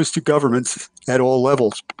 goes to governments at all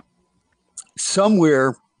levels.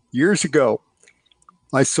 Somewhere years ago,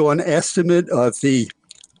 I saw an estimate of the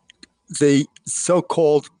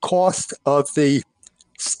so-called cost of the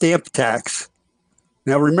stamp tax.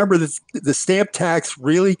 Now, remember that the stamp tax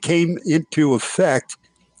really came into effect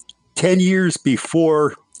 10 years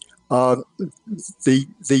before uh, the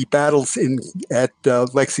battles at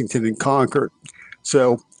Lexington and Concord.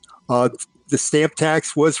 So uh, the stamp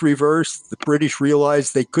tax was reversed. The British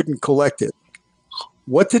realized they couldn't collect it.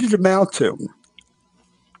 What did it amount to?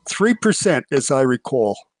 3%, as I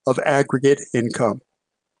recall, of aggregate income.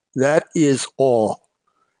 That is all.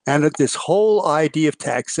 And that this whole idea of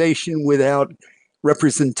taxation without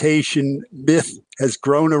representation myth has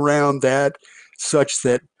grown around that, such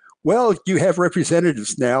that, well, you have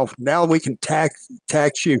representatives now. Now we can tax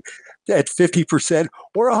you at 50%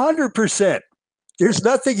 or 100%. There's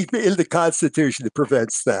nothing in the Constitution that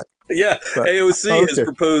prevents that. Yeah, But, AOC has okay.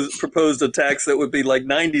 proposed a tax that would be like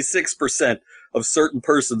 96% of certain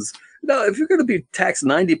persons. No, if you're going to be taxed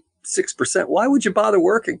 96%, why would you bother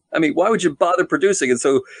working? I mean, why would you bother producing? And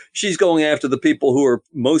so she's going after the people who are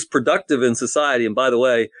most productive in society. And by the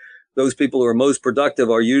way, those people who are most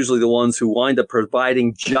productive are usually the ones who wind up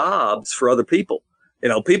providing jobs for other people. You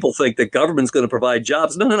know, people think that government's going to provide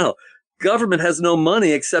jobs. No, no, no. Government has no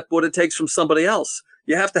money except what it takes from somebody else.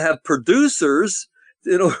 You have to have producers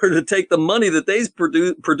in order to take the money that they've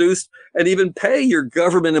produced and even pay your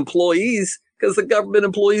government employees, because the government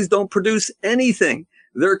employees don't produce anything.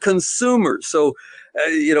 They're consumers. So,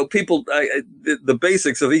 people, the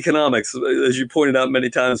basics of economics, as you pointed out many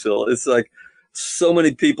times, Phil, it's like so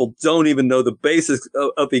many people don't even know the basics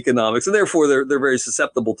of economics. And therefore, they're very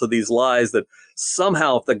susceptible to these lies that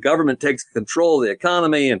somehow if the government takes control of the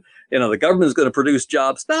economy and, the government is going to produce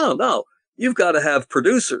jobs. No, you've got to have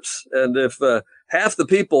producers. And if half the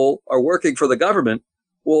people are working for the government,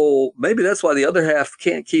 well, maybe that's why the other half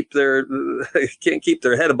can't keep their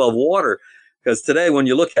head above water. Because today, when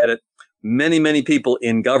you look at it, many people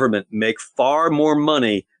in government make far more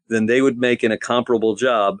money than they would make in a comparable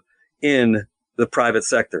job in the private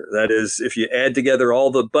sector. That is, if you add together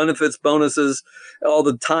all the benefits, bonuses, all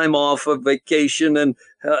the time off of vacation and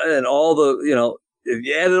all the, if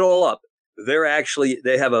you add it all up,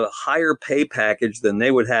 they have a higher pay package than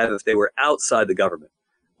they would have if they were outside the government.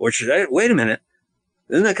 Which, wait a minute,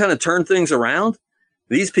 doesn't that kind of turn things around?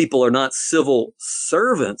 These people are not civil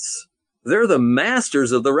servants. They're the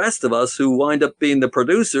masters of the rest of us who wind up being the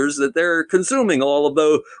producers that they're consuming all of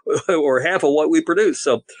those or half of what we produce.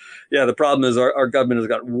 So, yeah, the problem is our government has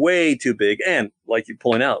got way too big and, like you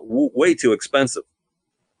point out, way too expensive.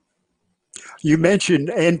 You mentioned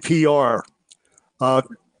NPR.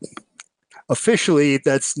 Officially,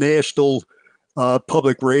 that's National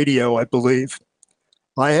Public Radio, I believe.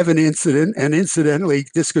 I have an incident, and incidentally,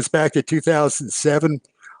 this goes back to 2007.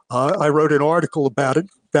 I wrote an article about it,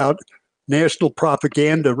 about National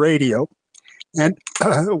Propaganda Radio. And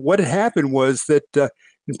what had happened was that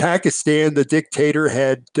in Pakistan, the dictator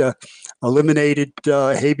had eliminated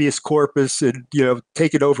habeas corpus and,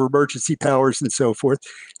 taken over emergency powers and so forth,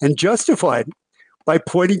 and justified by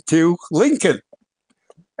pointing to Lincoln.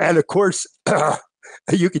 And of course,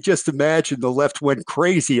 you could just imagine the left went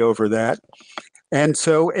crazy over that. And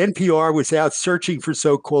so NPR was out searching for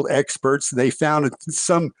so-called experts. They found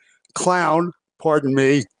some clown, pardon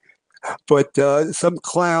me, but some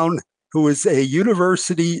clown who was a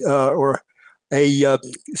university or a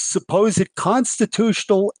supposed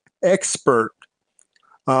constitutional expert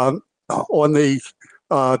on the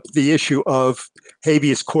issue of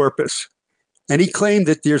habeas corpus. And he claimed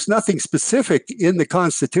that there's nothing specific in the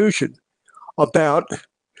Constitution about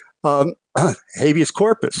habeas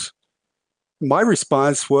corpus. My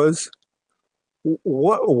response was,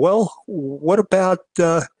 what about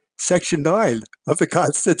Section 9 of the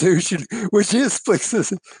Constitution, which is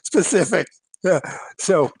specific?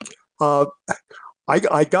 So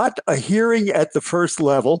I got a hearing at the first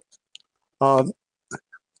level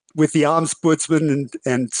with the ombudsman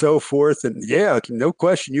and so forth. And yeah, no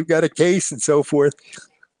question, you've got a case and so forth.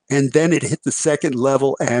 And then it hit the second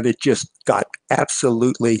level and it just got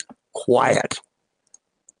absolutely quiet.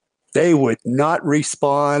 They would not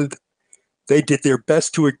respond. They did their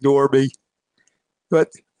best to ignore me. But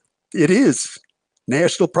it is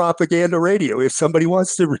National Propaganda Radio. If somebody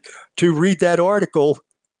wants to read that article,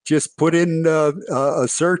 just put in a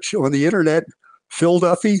search on the internet, Phil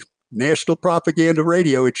Duffy, national propaganda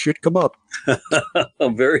radio, it should come up.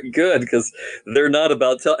 Very good, because they're not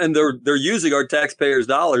about and they're using our taxpayers'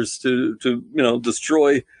 dollars to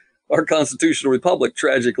destroy our constitutional republic.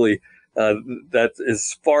 Tragically, that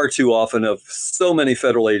is far too often of so many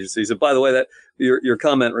federal agencies. And by the way, that your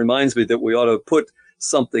comment reminds me that we ought to put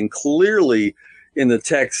something clearly in the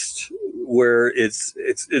text where it's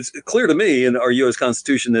clear to me in our U.S.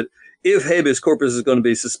 Constitution that if habeas corpus is going to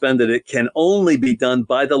be suspended, it can only be done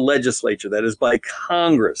by the legislature, that is by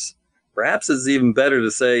Congress. Perhaps it's even better to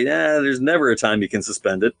say, there's never a time you can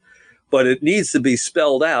suspend it, but it needs to be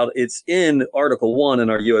spelled out. It's in Article 1 in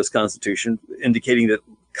our U.S. Constitution, indicating that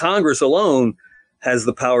Congress alone has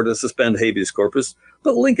the power to suspend habeas corpus.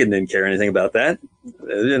 But Lincoln didn't care anything about that.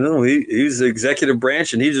 He's the executive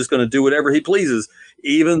branch, and he's just going to do whatever he pleases,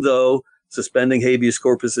 even though suspending habeas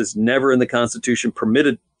corpus is never in the Constitution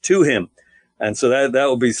permitted to him. And so that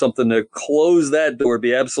would be something to close that door,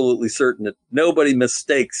 be absolutely certain that nobody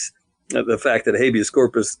mistakes the fact that habeas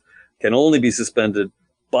corpus can only be suspended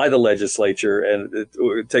by the legislature, and it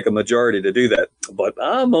would take a majority to do that. But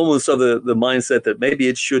I'm almost of the mindset that maybe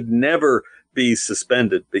it should never be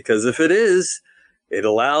suspended, because if it is, it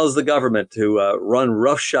allows the government to run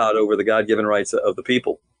roughshod over the God-given rights of the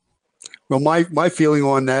people. Well, my feeling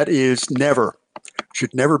on that is never.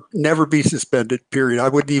 Should never be suspended, period. I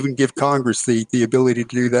wouldn't even give Congress the ability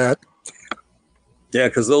to do that. Yeah,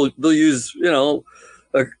 because they'll use, an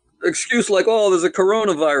excuse like, there's a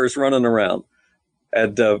coronavirus running around.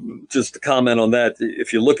 And just to comment on that,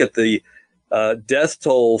 if you look at the death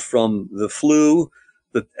toll from the flu,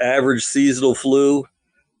 the average seasonal flu,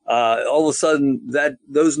 all of a sudden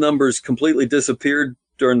those numbers completely disappeared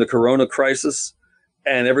during the corona crisis,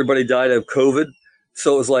 and everybody died of COVID.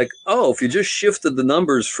 So it was like, if you just shifted the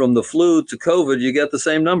numbers from the flu to COVID, you get the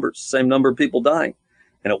same numbers, same number of people dying.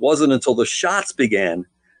 And it wasn't until the shots began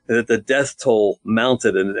that the death toll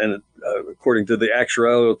mounted. And according to the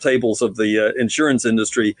actuarial tables of the insurance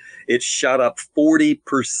industry, it shot up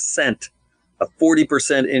 40%, a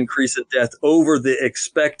 40% increase in death over the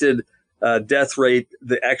expected death rate,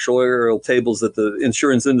 the actuarial tables that the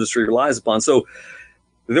insurance industry relies upon. So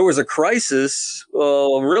there was a crisis.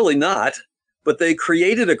 Well, really not. But they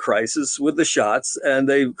created a crisis with the shots, and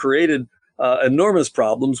they created enormous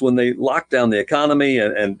problems when they locked down the economy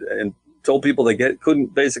and told people they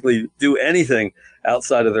couldn't basically do anything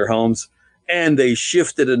outside of their homes. And they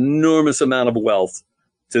shifted enormous amount of wealth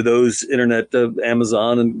to those internet,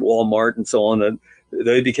 Amazon and Walmart and so on. And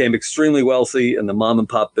they became extremely wealthy, and the mom and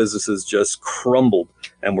pop businesses just crumbled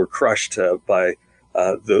and were crushed by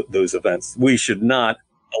those events. We should not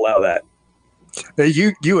allow that.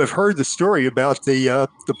 You have heard the story about the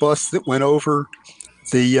bus that went over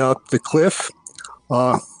the cliff,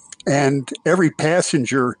 and every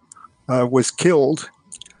passenger was killed,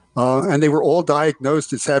 and they were all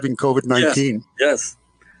diagnosed as having COVID-19. Yes.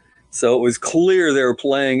 So it was clear they were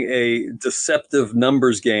playing a deceptive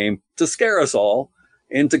numbers game to scare us all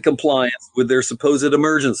into compliance with their supposed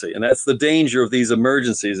emergency. And that's the danger of these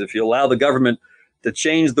emergencies. If you allow the government to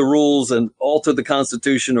change the rules and alter the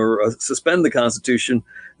Constitution or suspend the Constitution,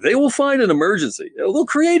 they will find an emergency. They'll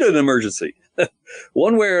create an emergency.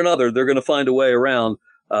 One way or another, they're going to find a way around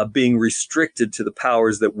being restricted to the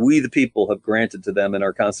powers that we, the people, have granted to them in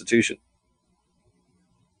our Constitution.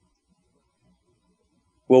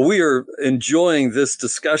 Well, we are enjoying this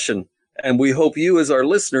discussion, and we hope you as our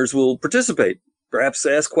listeners will participate, perhaps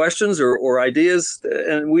ask questions or ideas,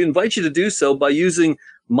 and we invite you to do so by using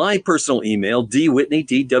my personal email, dwhitney,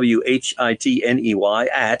 DWHITNEY,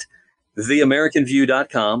 at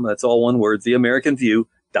theamericanview.com. That's all one word,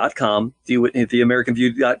 theamericanview.com, dwhitney at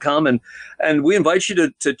theamericanview.com. And we invite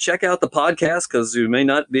you to check out the podcast, because you may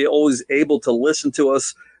not be always able to listen to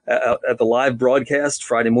us at the live broadcast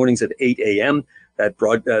Friday mornings at 8 a.m.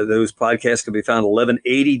 Those podcasts can be found at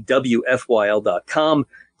 1180WFYL.com.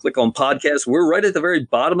 Click on podcast. We're right at the very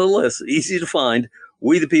bottom of the list. Easy to find.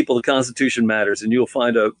 We the People, the Constitution Matters. And you'll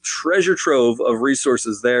find a treasure trove of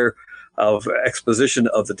resources there, of exposition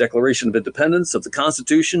of the Declaration of Independence, of the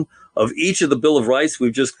Constitution, of each of the Bill of Rights.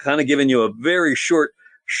 We've just kind of given you a very short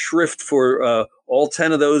shrift for all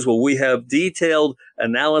 10 of those. Well, we have detailed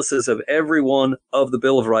analysis of every one of the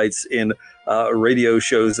Bill of Rights in radio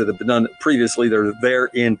shows that have been done previously. They're there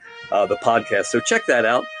in the podcast. So check that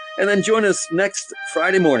out. And then join us next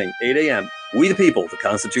Friday morning, 8 a.m. We the People, the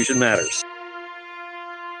Constitution Matters.